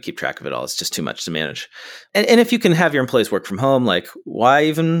for having to keep track of it all. It's just too much to manage. And if you can have your employees work from home, like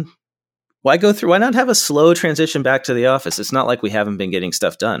why not have a slow transition back to the office? It's not like we haven't been getting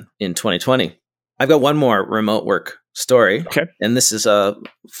stuff done in 2020. I've got one more remote work story. Okay. And this is a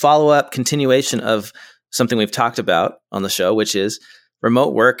follow-up continuation of something we've talked about on the show, which is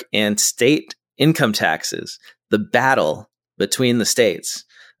remote work and state income taxes, the battle between the states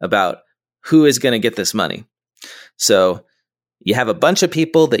about who is going to get this money. So you have a bunch of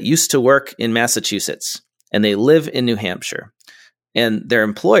people that used to work in Massachusetts and they live in New Hampshire, and their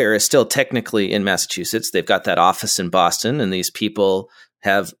employer is still technically in Massachusetts. They've got that office in Boston, and these people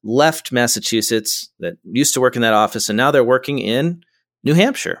have left Massachusetts that used to work in that office, and now they're working in New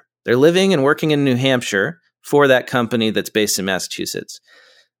Hampshire. They're living and working in New Hampshire for that company that's based in Massachusetts.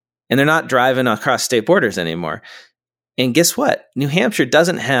 And they're not driving across state borders anymore. And guess what? New Hampshire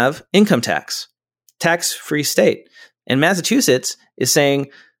doesn't have income tax-free state. And Massachusetts is saying,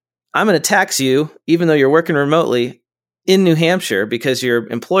 I'm going to tax you, even though you're working remotely in New Hampshire because your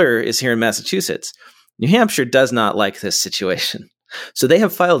employer is here in Massachusetts. New Hampshire does not like this situation. So they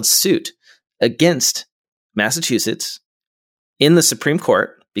have filed suit against Massachusetts in the Supreme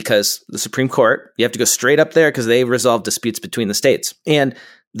Court, because the Supreme Court, you have to go straight up there because they resolve disputes between the states. And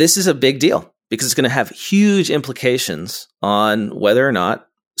this is a big deal because it's going to have huge implications on whether or not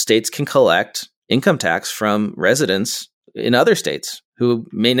states can collect income tax from residents in other states who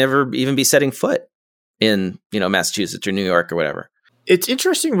may never even be setting foot in, Massachusetts or New York or whatever. It's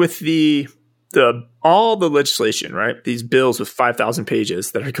interesting with all the legislation, right? These bills with 5,000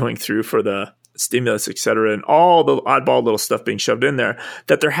 pages that are going through for the stimulus, et cetera, and all the oddball little stuff being shoved in there,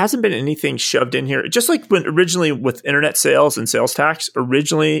 that there hasn't been anything shoved in here. Just like when originally with internet sales and sales tax,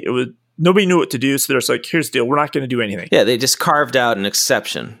 originally it was nobody knew what to do. So there's like, here's the deal. We're not going to do anything. Yeah, they just carved out an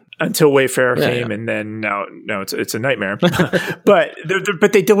exception. Until Wayfair came, and then now it's a nightmare. but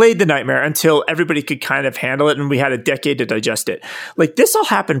they delayed the nightmare until everybody could kind of handle it, and we had a decade to digest it. Like this all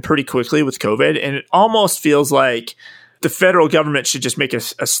happened pretty quickly with COVID, and it almost feels like the federal government should just make a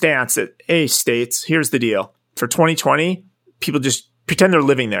stance that, hey, states, here's the deal. For 2020, people just pretend they're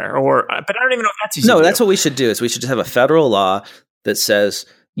living there. But I don't even know if that's easy. No, that's what we should do. Is we should just have a federal law that says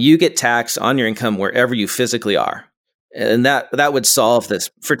you get taxed on your income wherever you physically are. And that would solve this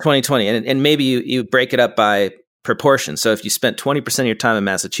for 2020. And maybe you break it up by proportion. So if you spent 20% of your time in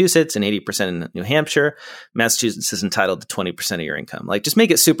Massachusetts and 80% in New Hampshire, Massachusetts is entitled to 20% of your income. Like, just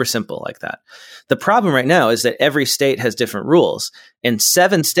make it super simple like that. The problem right now is that every state has different rules. And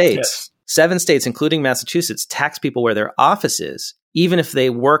 7 states, including Massachusetts, tax people where their office is, even if they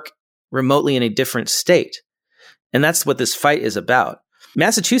work remotely in a different state. And that's what this fight is about.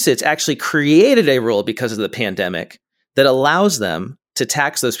 Massachusetts actually created a rule because of the pandemic that allows them to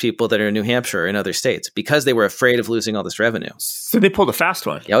tax those people that are in New Hampshire or in other states because they were afraid of losing all this revenue. So they pulled a fast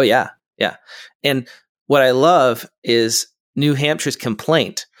one. Oh, yeah. Yeah. And what I love is New Hampshire's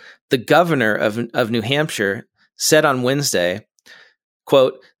complaint. The governor of New Hampshire said on Wednesday,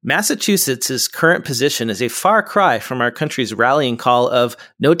 quote, Massachusetts' current position is a far cry from our country's rallying call of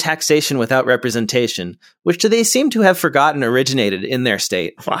no taxation without representation, which they seem to have forgotten originated in their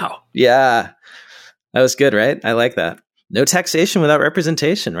state. Wow. Yeah. That was good, right? I like that. No taxation without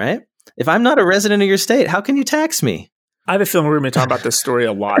representation, right? If I'm not a resident of your state, how can you tax me? I have a feeling we're going to be talking about this story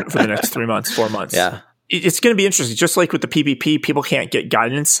a lot for the next 3 months, 4 months. Yeah. It's going to be interesting. Just like with the PPP, people can't get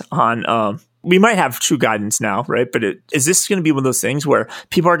guidance on, we might have true guidance now, right? But is this going to be one of those things where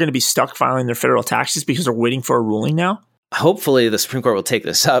people are going to be stuck filing their federal taxes because they're waiting for a ruling now? Hopefully the Supreme Court will take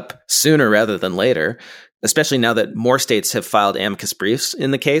this up sooner rather than later, especially now that more states have filed amicus briefs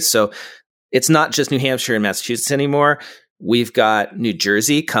in the case. So it's not just New Hampshire and Massachusetts anymore. We've got New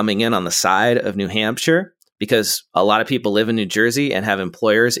Jersey coming in on the side of New Hampshire because a lot of people live in New Jersey and have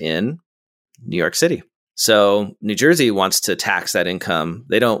employers in New York City. So New Jersey wants to tax that income.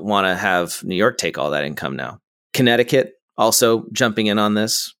 They don't want to have New York take all that income now. Connecticut also jumping in on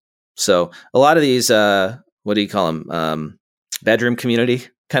this. So a lot of these, what do you call them? Bedroom community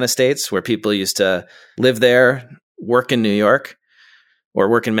kind of states where people used to live there, work in New York or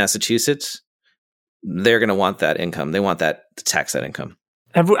work in Massachusetts. They're going to want that income. They want that to tax that income.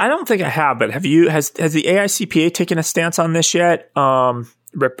 I don't think I have, but have you? Has the AICPA taken a stance on this yet? I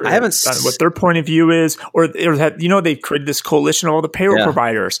haven't what their point of view is, or they've created this coalition of all the payroll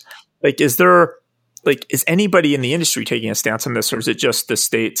providers. Is anybody in the industry taking a stance on this, or is it just the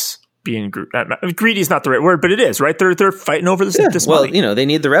states being greedy? Is not the right word, but it is, right? They're fighting over this. This money. They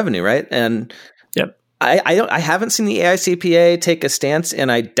need the revenue, right? And yep. I haven't seen the AICPA take a stance,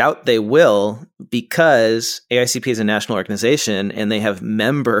 and I doubt they will because AICPA is a national organization and they have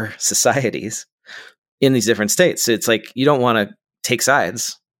member societies in these different states. So it's like you don't want to take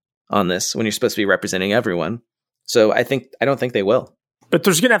sides on this when you're supposed to be representing everyone. So I don't think they will. But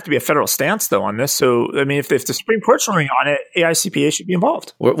there's going to have to be a federal stance, though, on this. So, I mean, if the Supreme Court's ruling on it, AICPA should be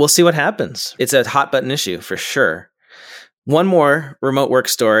involved. We'll see what happens. It's a hot button issue for sure. One more remote work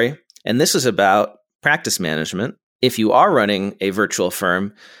story, and this is about practice management. If you are running a virtual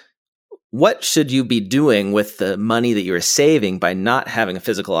firm, what should you be doing with the money that you are saving by not having a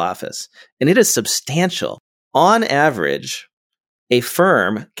physical office? And it is substantial. On average, a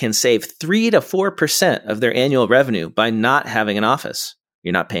firm can save 3 to 4% of their annual revenue by not having an office.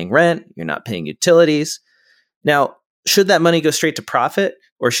 You're not paying rent. You're not paying utilities. Now, should that money go straight to profit,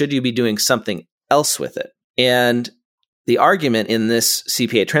 or should you be doing something else with it? And the argument in this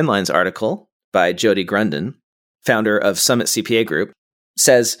CPA Trendlines article by Jody Grunden, founder of Summit CPA Group,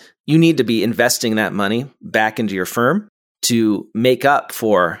 says you need to be investing that money back into your firm to make up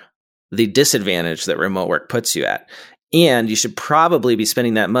for the disadvantage that remote work puts you at. And you should probably be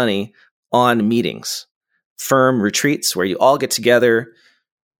spending that money on meetings, firm retreats where you all get together.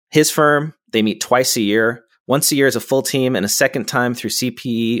 His firm, they meet twice a year. Once a year as a full team and a second time through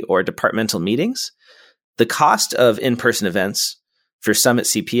CPE or departmental meetings. The cost of in-person events for Summit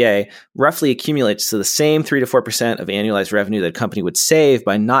CPA roughly accumulates to the same 3 to 4% of annualized revenue that a company would save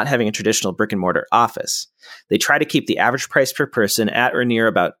by not having a traditional brick and mortar office. They try to keep the average price per person at or near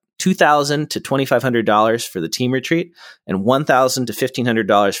about $2,000 to $2,500 for the team retreat and $1,000 to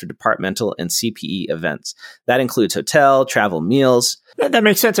 $1,500 for departmental and CPE events. That includes hotel, travel, meals. That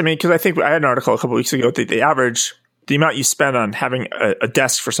makes sense. I mean, because I think I had an article a couple of weeks ago that the amount you spend on having a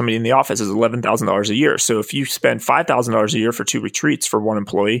desk for somebody in the office is $11,000 a year. So if you spend $5,000 a year for 2 retreats for one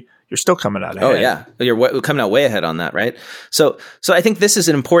employee, you're still coming out ahead. Oh, yeah. You're coming out way ahead on that, right? So I think this is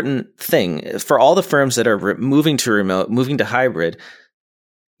an important thing. For all the firms that are moving to remote, moving to hybrid,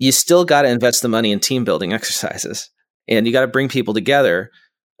 you still got to invest the money in team building exercises. And you got to bring people together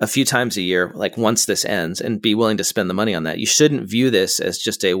a few times a year, like once this ends, and be willing to spend the money on that. You shouldn't view this as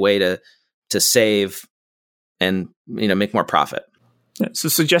just a way to save and make more profit. Yeah, so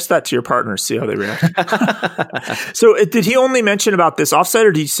suggest that to your partners, see how they react. So did he only mention about this offsite,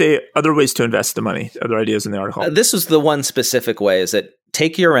 or did he say other ways to invest the money, other ideas in the article? This was the one specific way, is that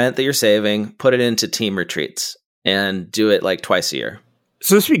take your rent that you're saving, put it into team retreats, and do it like twice a year.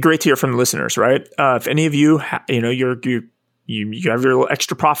 So this would be great to hear from the listeners, right? If any of you, you have your little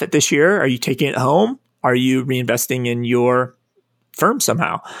extra profit this year, are you taking it home? Are you reinvesting in your firm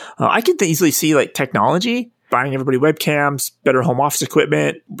somehow? I could easily see like technology, buying everybody webcams, better home office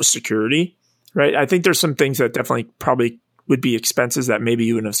equipment, security, right? I think there's some things that definitely probably would be expenses that maybe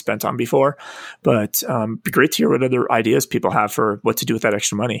you wouldn't have spent on before. But it'd be great to hear what other ideas people have for what to do with that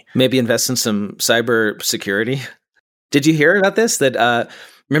extra money. Maybe invest in some cyber security. Did you hear about this? That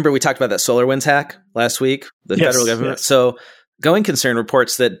remember we talked about that SolarWinds hack last week, the federal government? Yes. So Going Concern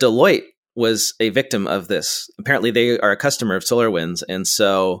reports that Deloitte was a victim of this. Apparently they are a customer of SolarWinds. And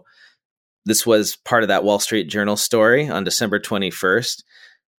so this was part of that Wall Street Journal story on December 21st.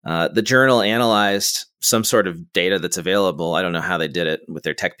 The Journal analyzed some sort of data that's available. I don't know how they did it with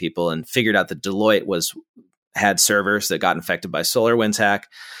their tech people, and figured out that Deloitte had servers that got infected by SolarWinds hack.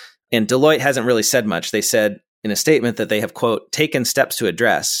 And Deloitte hasn't really said much. They said in a statement that they have, quote, taken steps to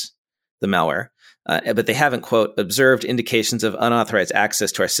address the malware, but they haven't, quote, observed indications of unauthorized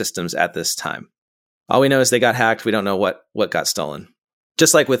access to our systems at this time. All we know is they got hacked. We don't know what got stolen.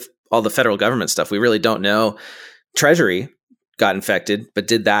 Just like with all the federal government stuff, we really don't know. Treasury got infected, but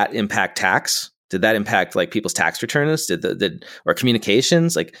did that impact tax? Did that impact like people's tax returns? Or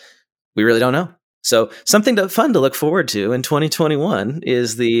communications? Like, we really don't know. So something fun to look forward to in 2021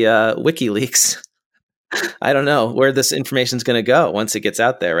 is the WikiLeaks. I don't know where this information is going to go once it gets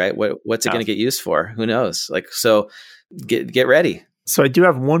out there, right? What's it going to get used for? Who knows? Like, so get ready. So I do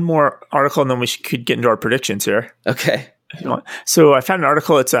have one more article, and then we could get into our predictions here. Okay. So I found an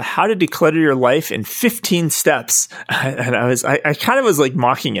article. It's how to declutter your life in 15 steps. And I kind of was like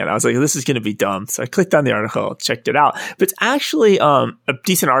mocking it. I was like, this is going to be dumb. So I clicked on the article, checked it out. But it's actually a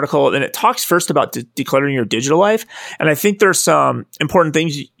decent article. And it talks first about decluttering your digital life. And I think there's some important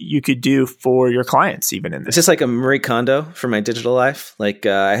things you could do for your clients even in this. It's just like a Marie Kondo for my digital life. Like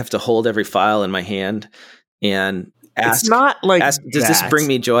I have to hold every file in my hand and ask. It's not like does this bring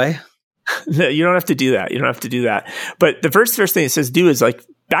me joy? No, you don't have to do that. You don't have to do that. But the first thing it says do is like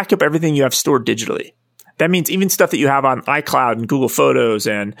back up everything you have stored digitally. That means even stuff that you have on iCloud and Google Photos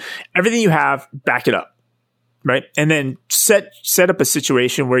and everything you have, back it up, right? And then set up a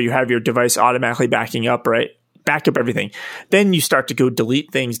situation where you have your device automatically backing up, right? Back up everything. Then you start to go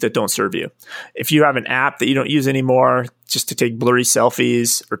delete things that don't serve you. If you have an app that you don't use anymore, just to take blurry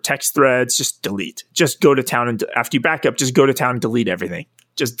selfies or text threads, just delete. Just go to town and after you back up, just go to town and delete everything.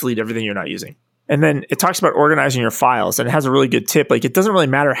 Just delete everything you're not using. And then it talks about organizing your files, and it has a really good tip. Like, it doesn't really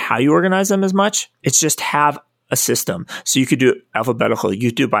matter how you organize them as much. It's just have a system. So you could do it alphabetically. You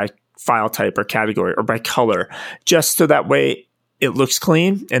could do it by file type or category or by color, just so that way it looks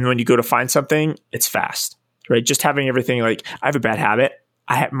clean. And when you go to find something, it's fast, right? Just having everything, like, I have a bad habit.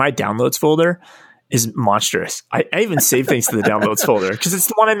 My downloads folder is monstrous. I even save things to the downloads folder because it's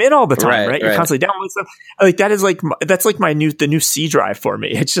the one I'm in all the time, right? You're constantly downloading stuff. Like that's like the new C drive for me.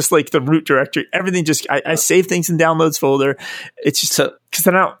 It's just like the root directory. Everything just I save things in downloads folder. It's just because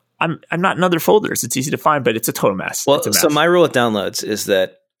then I'm not in other folders. It's easy to find, but it's a total mess. Well, so my rule with downloads is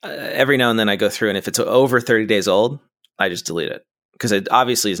that every now and then I go through, and if it's over 30 days old, I just delete it. Because it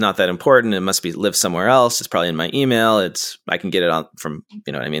obviously is not that important. It must be live somewhere else. It's probably in my email. I can get it on from,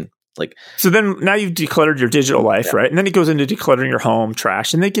 you know what I mean? Like, so then now you've decluttered your digital life, right? And then it goes into decluttering your home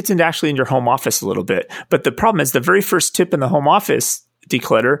trash, and then it gets into actually in your home office a little bit. But the problem is the very first tip in the home office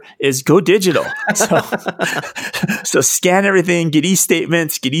declutter is go digital. So scan everything, get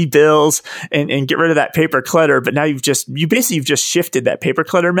e-statements, get e-bills, and get rid of that paper clutter. But now you've just shifted that paper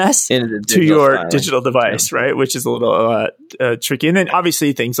clutter mess to your digital device, right? Which is a little tricky. And then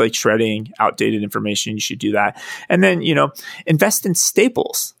obviously things like shredding outdated information, you should do that. And then, invest in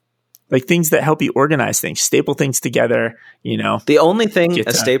staples. Like things that help you organize things, staple things together, The only thing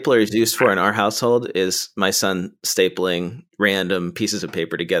a stapler is used for in our household is my son stapling random pieces of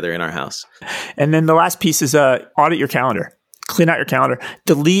paper together in our house. And then the last piece is audit your calendar. Clean out your calendar.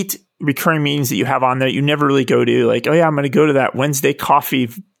 Delete recurring meetings that you have on there you never really go to. Like, oh yeah, I'm going to go to that Wednesday coffee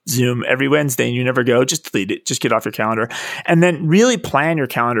Zoom every Wednesday and you never go. Just delete it. Just get off your calendar. And then really plan your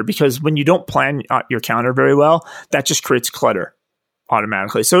calendar, because when you don't plan your calendar very well, that just creates clutter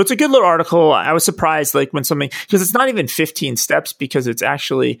automatically. So it's a good little article. I was surprised because it's not even 15 steps, because it's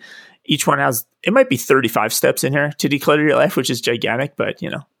actually each one it might be 35 steps in here to declutter your life, which is gigantic, but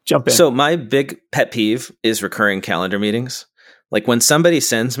jump in. So my big pet peeve is recurring calendar meetings. Like when somebody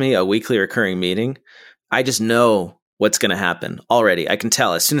sends me a weekly recurring meeting, I just know what's going to happen already. I can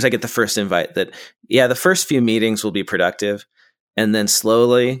tell as soon as I get the first invite that, the first few meetings will be productive, and then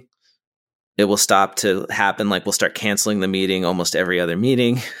slowly it will stop to happen. Like we'll start canceling the meeting almost every other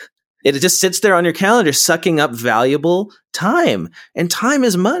meeting. It just sits there on your calendar, sucking up valuable time. And time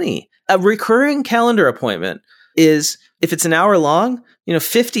is money. A recurring calendar appointment is, if it's an hour long,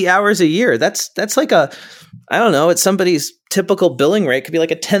 50 hours a year. That's like it's somebody's typical billing rate could be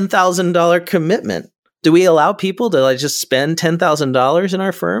like a $10,000 commitment. Do we allow people to just spend $10,000 in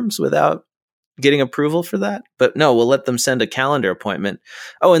our firms without getting approval for that? But no, we'll let them send a calendar appointment.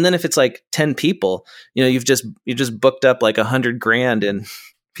 Oh, and then if it's like 10 people, you've just booked up like $100,000 in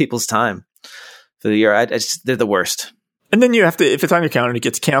people's time for the year. They're the worst. And then you have to, if it's on your calendar and it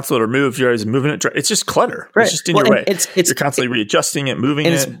gets canceled or moved, you're always moving it. It's just clutter. Right. It's just in your way. You're constantly readjusting it, moving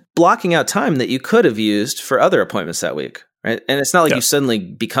and it. It's blocking out time that you could have used for other appointments that week. Right. And it's not like you suddenly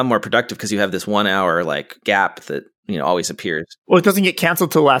become more productive because you have this 1 hour like gap that, always appears. Well, it doesn't get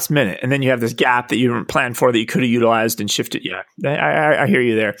canceled till the last minute. And then you have this gap that you didn't plan for that you could have utilized and shifted. Yeah, I hear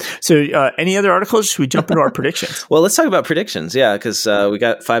you there. So any other articles? Should we jump into our predictions? Well, let's talk about predictions. Yeah, because we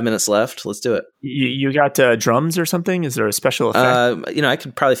got 5 minutes left. Let's do it. You got drums or something? Is there a special effect? I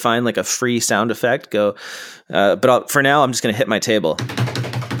could probably find like a free sound effect. For now, I'm just going to hit my table.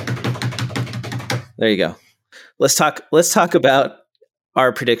 There you go. Let's talk about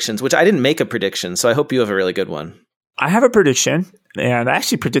our predictions, which I didn't make a prediction. So I hope you have a really good one. I have a prediction, and I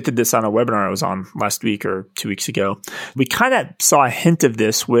actually predicted this on a webinar I was on last week or 2 weeks ago. We kind of saw a hint of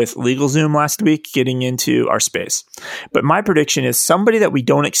this with LegalZoom last week getting into our space. But my prediction is somebody that we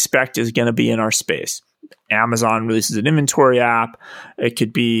don't expect is going to be in our space. Amazon releases an inventory app. It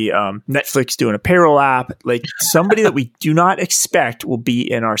could be Netflix doing a payroll app. Like somebody that we do not expect will be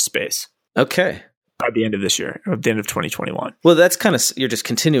in our space. Okay. By the end of this year, or the end of 2021. Well, that's kind of, you're just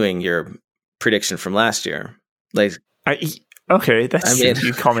continuing your prediction from last year. Like, okay, that's true.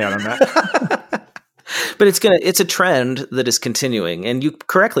 You call me out on that. But it's a trend that is continuing, and you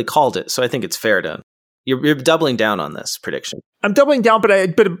correctly called it. So I think it's fair to you're doubling down on this prediction. I'm doubling down, but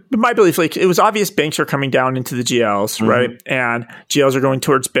my belief, like it was obvious, banks are coming down into the GLs, right? And GLs are going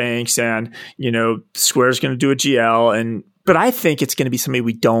towards banks, and Square's going to do a GL, but I think it's going to be somebody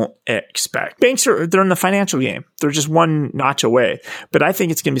we don't expect. Banks they're in the financial game. They're just one notch away. But I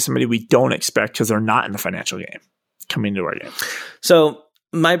think it's going to be somebody we don't expect because they're not in the financial game coming into our game. So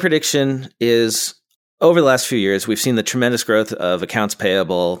my prediction is over the last few years, we've seen the tremendous growth of accounts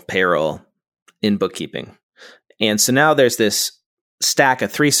payable, payroll in bookkeeping. And so now there's this stack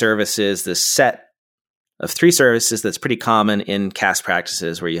of 3 services, this set of 3 services that's pretty common in CAS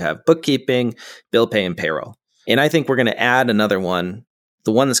practices where you have bookkeeping, bill pay, and payroll. And I think we're going to add another one.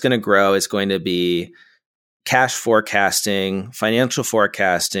 The one that's going to grow is going to be cash forecasting, financial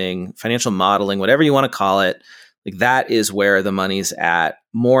modeling, whatever you want to call it. Like that is where the money's at.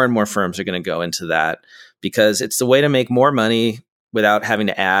 More and more firms are going to go into that because it's the way to make more money without having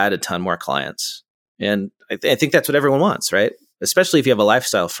to add a ton more clients. And I think that's what everyone wants, right? Especially if you have a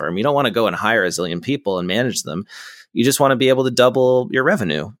lifestyle firm. You don't want to go and hire a zillion people and manage them. You just want to be able to double your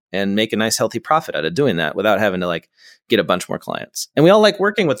revenue and make a nice, healthy profit out of doing that without having to get a bunch more clients. And we all like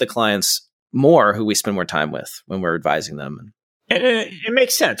working with the clients more who we spend more time with when we're advising them. And it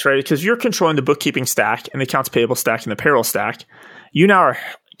makes sense, right? Because you're controlling the bookkeeping stack and the accounts payable stack and the payroll stack. You now are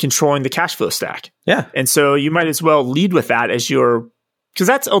controlling the cash flow stack. Yeah. And so you might as well lead with that as because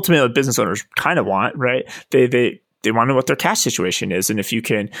that's ultimately what business owners kind of want, right? They want to know what their cash situation is. And if you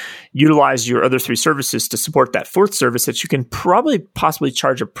can utilize your other 3 services to support that 4th service that you can possibly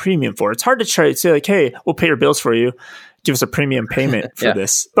charge a premium for. It's hard to say like, hey, we'll pay your bills for you. Give us a premium payment for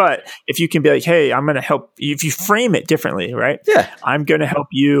this. But if you can be like, hey, I'm going to help you, if you frame it differently, right? Yeah. I'm going to help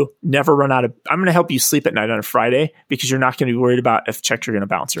you I'm going to help you sleep at night on a Friday because you're not going to be worried about if checks are going to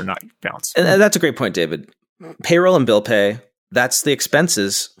bounce or not bounce. And that's a great point, David. Payroll and bill pay, that's the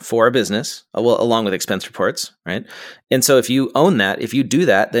expenses for a business, along with expense reports, right? And so if you own that, if you do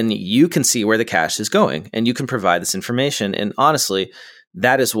that, then you can see where the cash is going and you can provide this information. And honestly,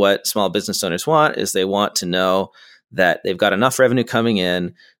 that is what small business owners want, is they want to know that they've got enough revenue coming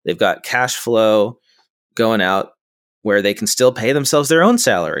in, they've got cash flow going out where they can still pay themselves their own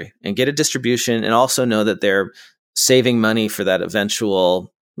salary and get a distribution, and also know that they're saving money for that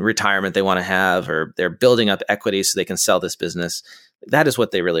eventual retirement they want to have, or they're building up equity so they can sell this business. That is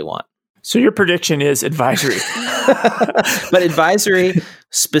what they really want. So your prediction is advisory. But advisory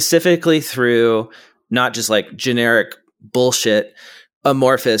specifically through not just like generic bullshit,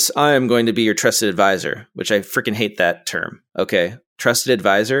 amorphous, I am going to be your trusted advisor, which I freaking hate that term. Okay. Trusted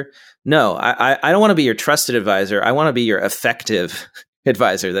advisor. No, I don't want to be your trusted advisor. I want to be your effective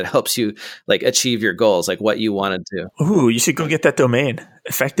advisor that helps you achieve your goals, like what you want to do. Ooh, you should go get that domain,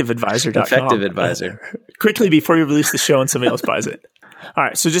 effectiveadvisor.com. Effective advisor. Quickly before you release the show and somebody else buys it. All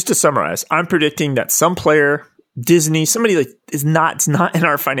right. So just to summarize, I'm predicting that some player, Disney, somebody is not in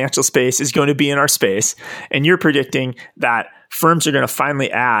our financial space, is going to be in our space. And you're predicting that firms are going to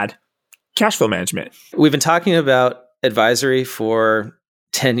finally add cash flow management. We've been talking about advisory for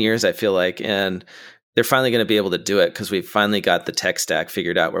 10 years, I feel like, and they're finally going to be able to do it because we've finally got the tech stack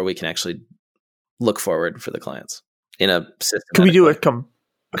figured out where we can actually look forward for the clients in a system. Can we do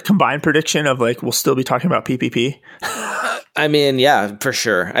a combined prediction of we'll still be talking about PPP? I mean, yeah, for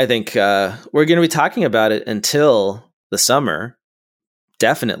sure. I think we're going to be talking about it until the summer,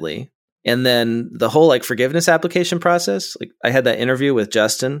 definitely. And then the whole like forgiveness application process, like I had that interview with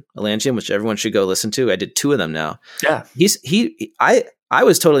Justin Alangian, which everyone should go listen to. I did 2 of them now. Yeah. I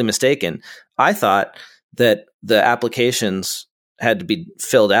was totally mistaken. I thought that the applications had to be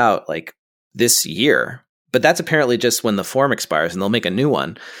filled out like this year, but that's apparently just when the form expires and they'll make a new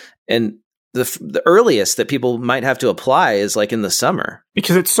one. And the earliest that people might have to apply is like in the summer.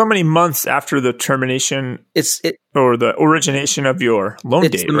 Because it's so many months after the termination or the origination of your loan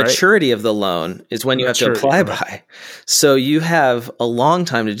date, the right? maturity of the loan is when you have to apply by. So you have a long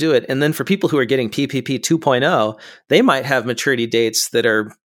time to do it. And then for people who are getting PPP 2.0, they might have maturity dates that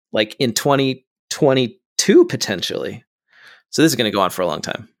are like in 2022 potentially. So this is going to go on for a long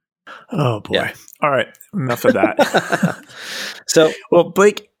time. Oh boy. Yeah. All right. Enough of that. Well,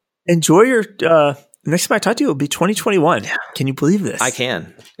 Blake, enjoy your next time I talk to you will be 2021. Yeah. Can you believe this? I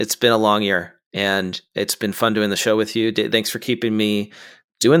can. It's been a long year and it's been fun doing the show with you. Thanks for keeping me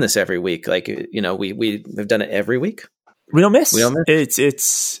doing this every week. Like, you know, we've done it every week. We don't miss.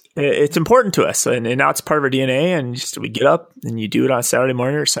 It's important to us, and now it's part of our DNA. And just we get up and you do it on Saturday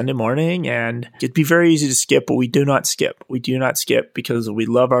morning or Sunday morning, and it'd be very easy to skip, but we do not skip. We do not skip because we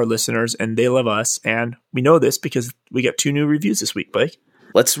love our listeners and they love us, and we know this because we got 2 new reviews this week, Blake.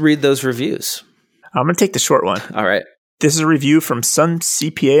 Let's read those reviews. I'm going to take the short one. All right. This is a review from some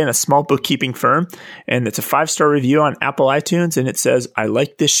CPA in a small bookkeeping firm, and it's a 5-star review on Apple iTunes, and it says, "I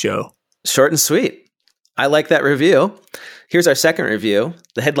like this show." Short and sweet. I like that review. Here's our second review.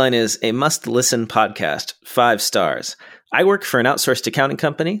 The headline is "A Must-Listen Podcast, 5 stars. I work for an outsourced accounting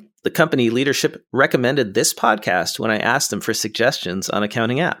company. The company leadership recommended this podcast when I asked them for suggestions on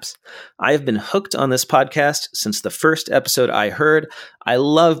accounting apps. I have been hooked on this podcast since the first episode I heard. I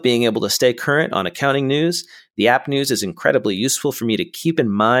love being able to stay current on accounting news. The app news is incredibly useful for me to keep in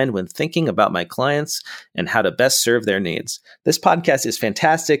mind when thinking about my clients and how to best serve their needs. This podcast is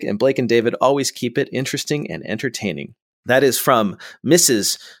fantastic, and Blake and David always keep it interesting and entertaining." That is from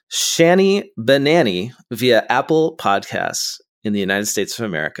Mrs. Shani Banani via Apple Podcasts in the United States of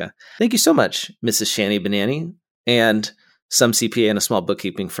America. Thank you so much, Mrs. Shani Banani and some CPA in a small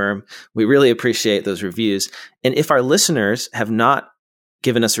bookkeeping firm. We really appreciate those reviews. And if our listeners have not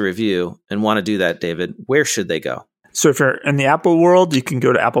given us a review and want to do that, David, where should they go? So if you're in the Apple world, you can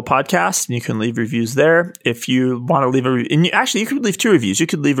go to Apple Podcasts and you can leave reviews there. If you want to leave a review, and you could leave 2 reviews. You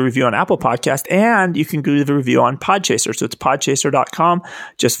could leave a review on Apple Podcast and you can leave a review on Podchaser. So it's podchaser.com.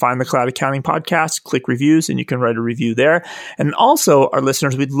 Just find the Cloud Accounting Podcast, click reviews, and you can write a review there. And also, our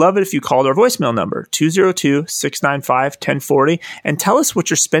listeners, we'd love it if you called our voicemail number, 202-695-1040, and tell us what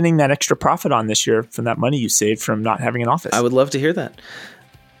you're spending that extra profit on this year from that money you saved from not having an office. I would love to hear that.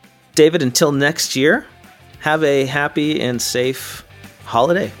 David, until next year, have a happy and safe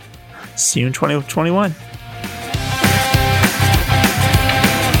holiday. See you in 2021.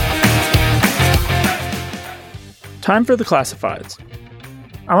 Time for the classifieds.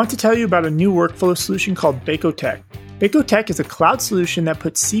 I want to tell you about a new workflow solution called Bacotech. Bacotech is a cloud solution that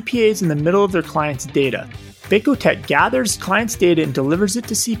puts CPAs in the middle of their clients' data. Bacotech gathers clients' data and delivers it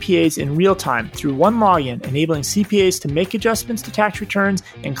to CPAs in real time through one login, enabling CPAs to make adjustments to tax returns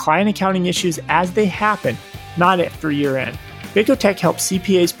and client accounting issues as they happen, not after year-end. Bacotech helps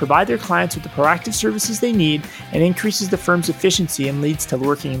CPAs provide their clients with the proactive services they need and increases the firm's efficiency and leads to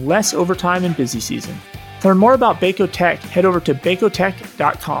working less overtime in busy season. To learn more about Bacotech, head over to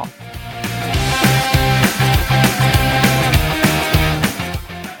bacotech.com.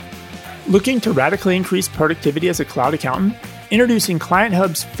 Looking to radically increase productivity as a cloud accountant? Introducing Client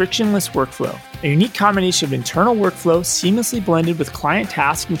Hub's Frictionless Workflow, a unique combination of internal workflow seamlessly blended with client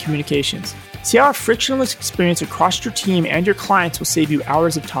tasks and communications. See how a frictionless experience across your team and your clients will save you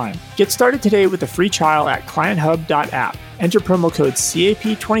hours of time. Get started today with a free trial at clienthub.app. Enter promo code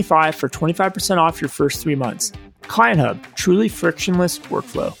CAP25 for 25% off your first 3 months. Client Hub, truly frictionless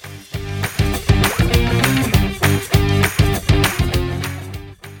workflow.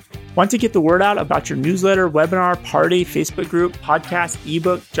 Want to get the word out about your newsletter, webinar, party, Facebook group, podcast,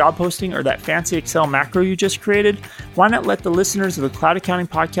 ebook, job posting, or that fancy Excel macro you just created? Why not let the listeners of the Cloud Accounting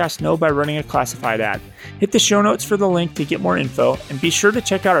Podcast know by running a classified ad? Hit the show notes for the link to get more info, and be sure to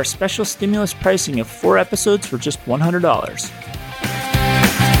check out our special stimulus pricing of 4 episodes for just $100.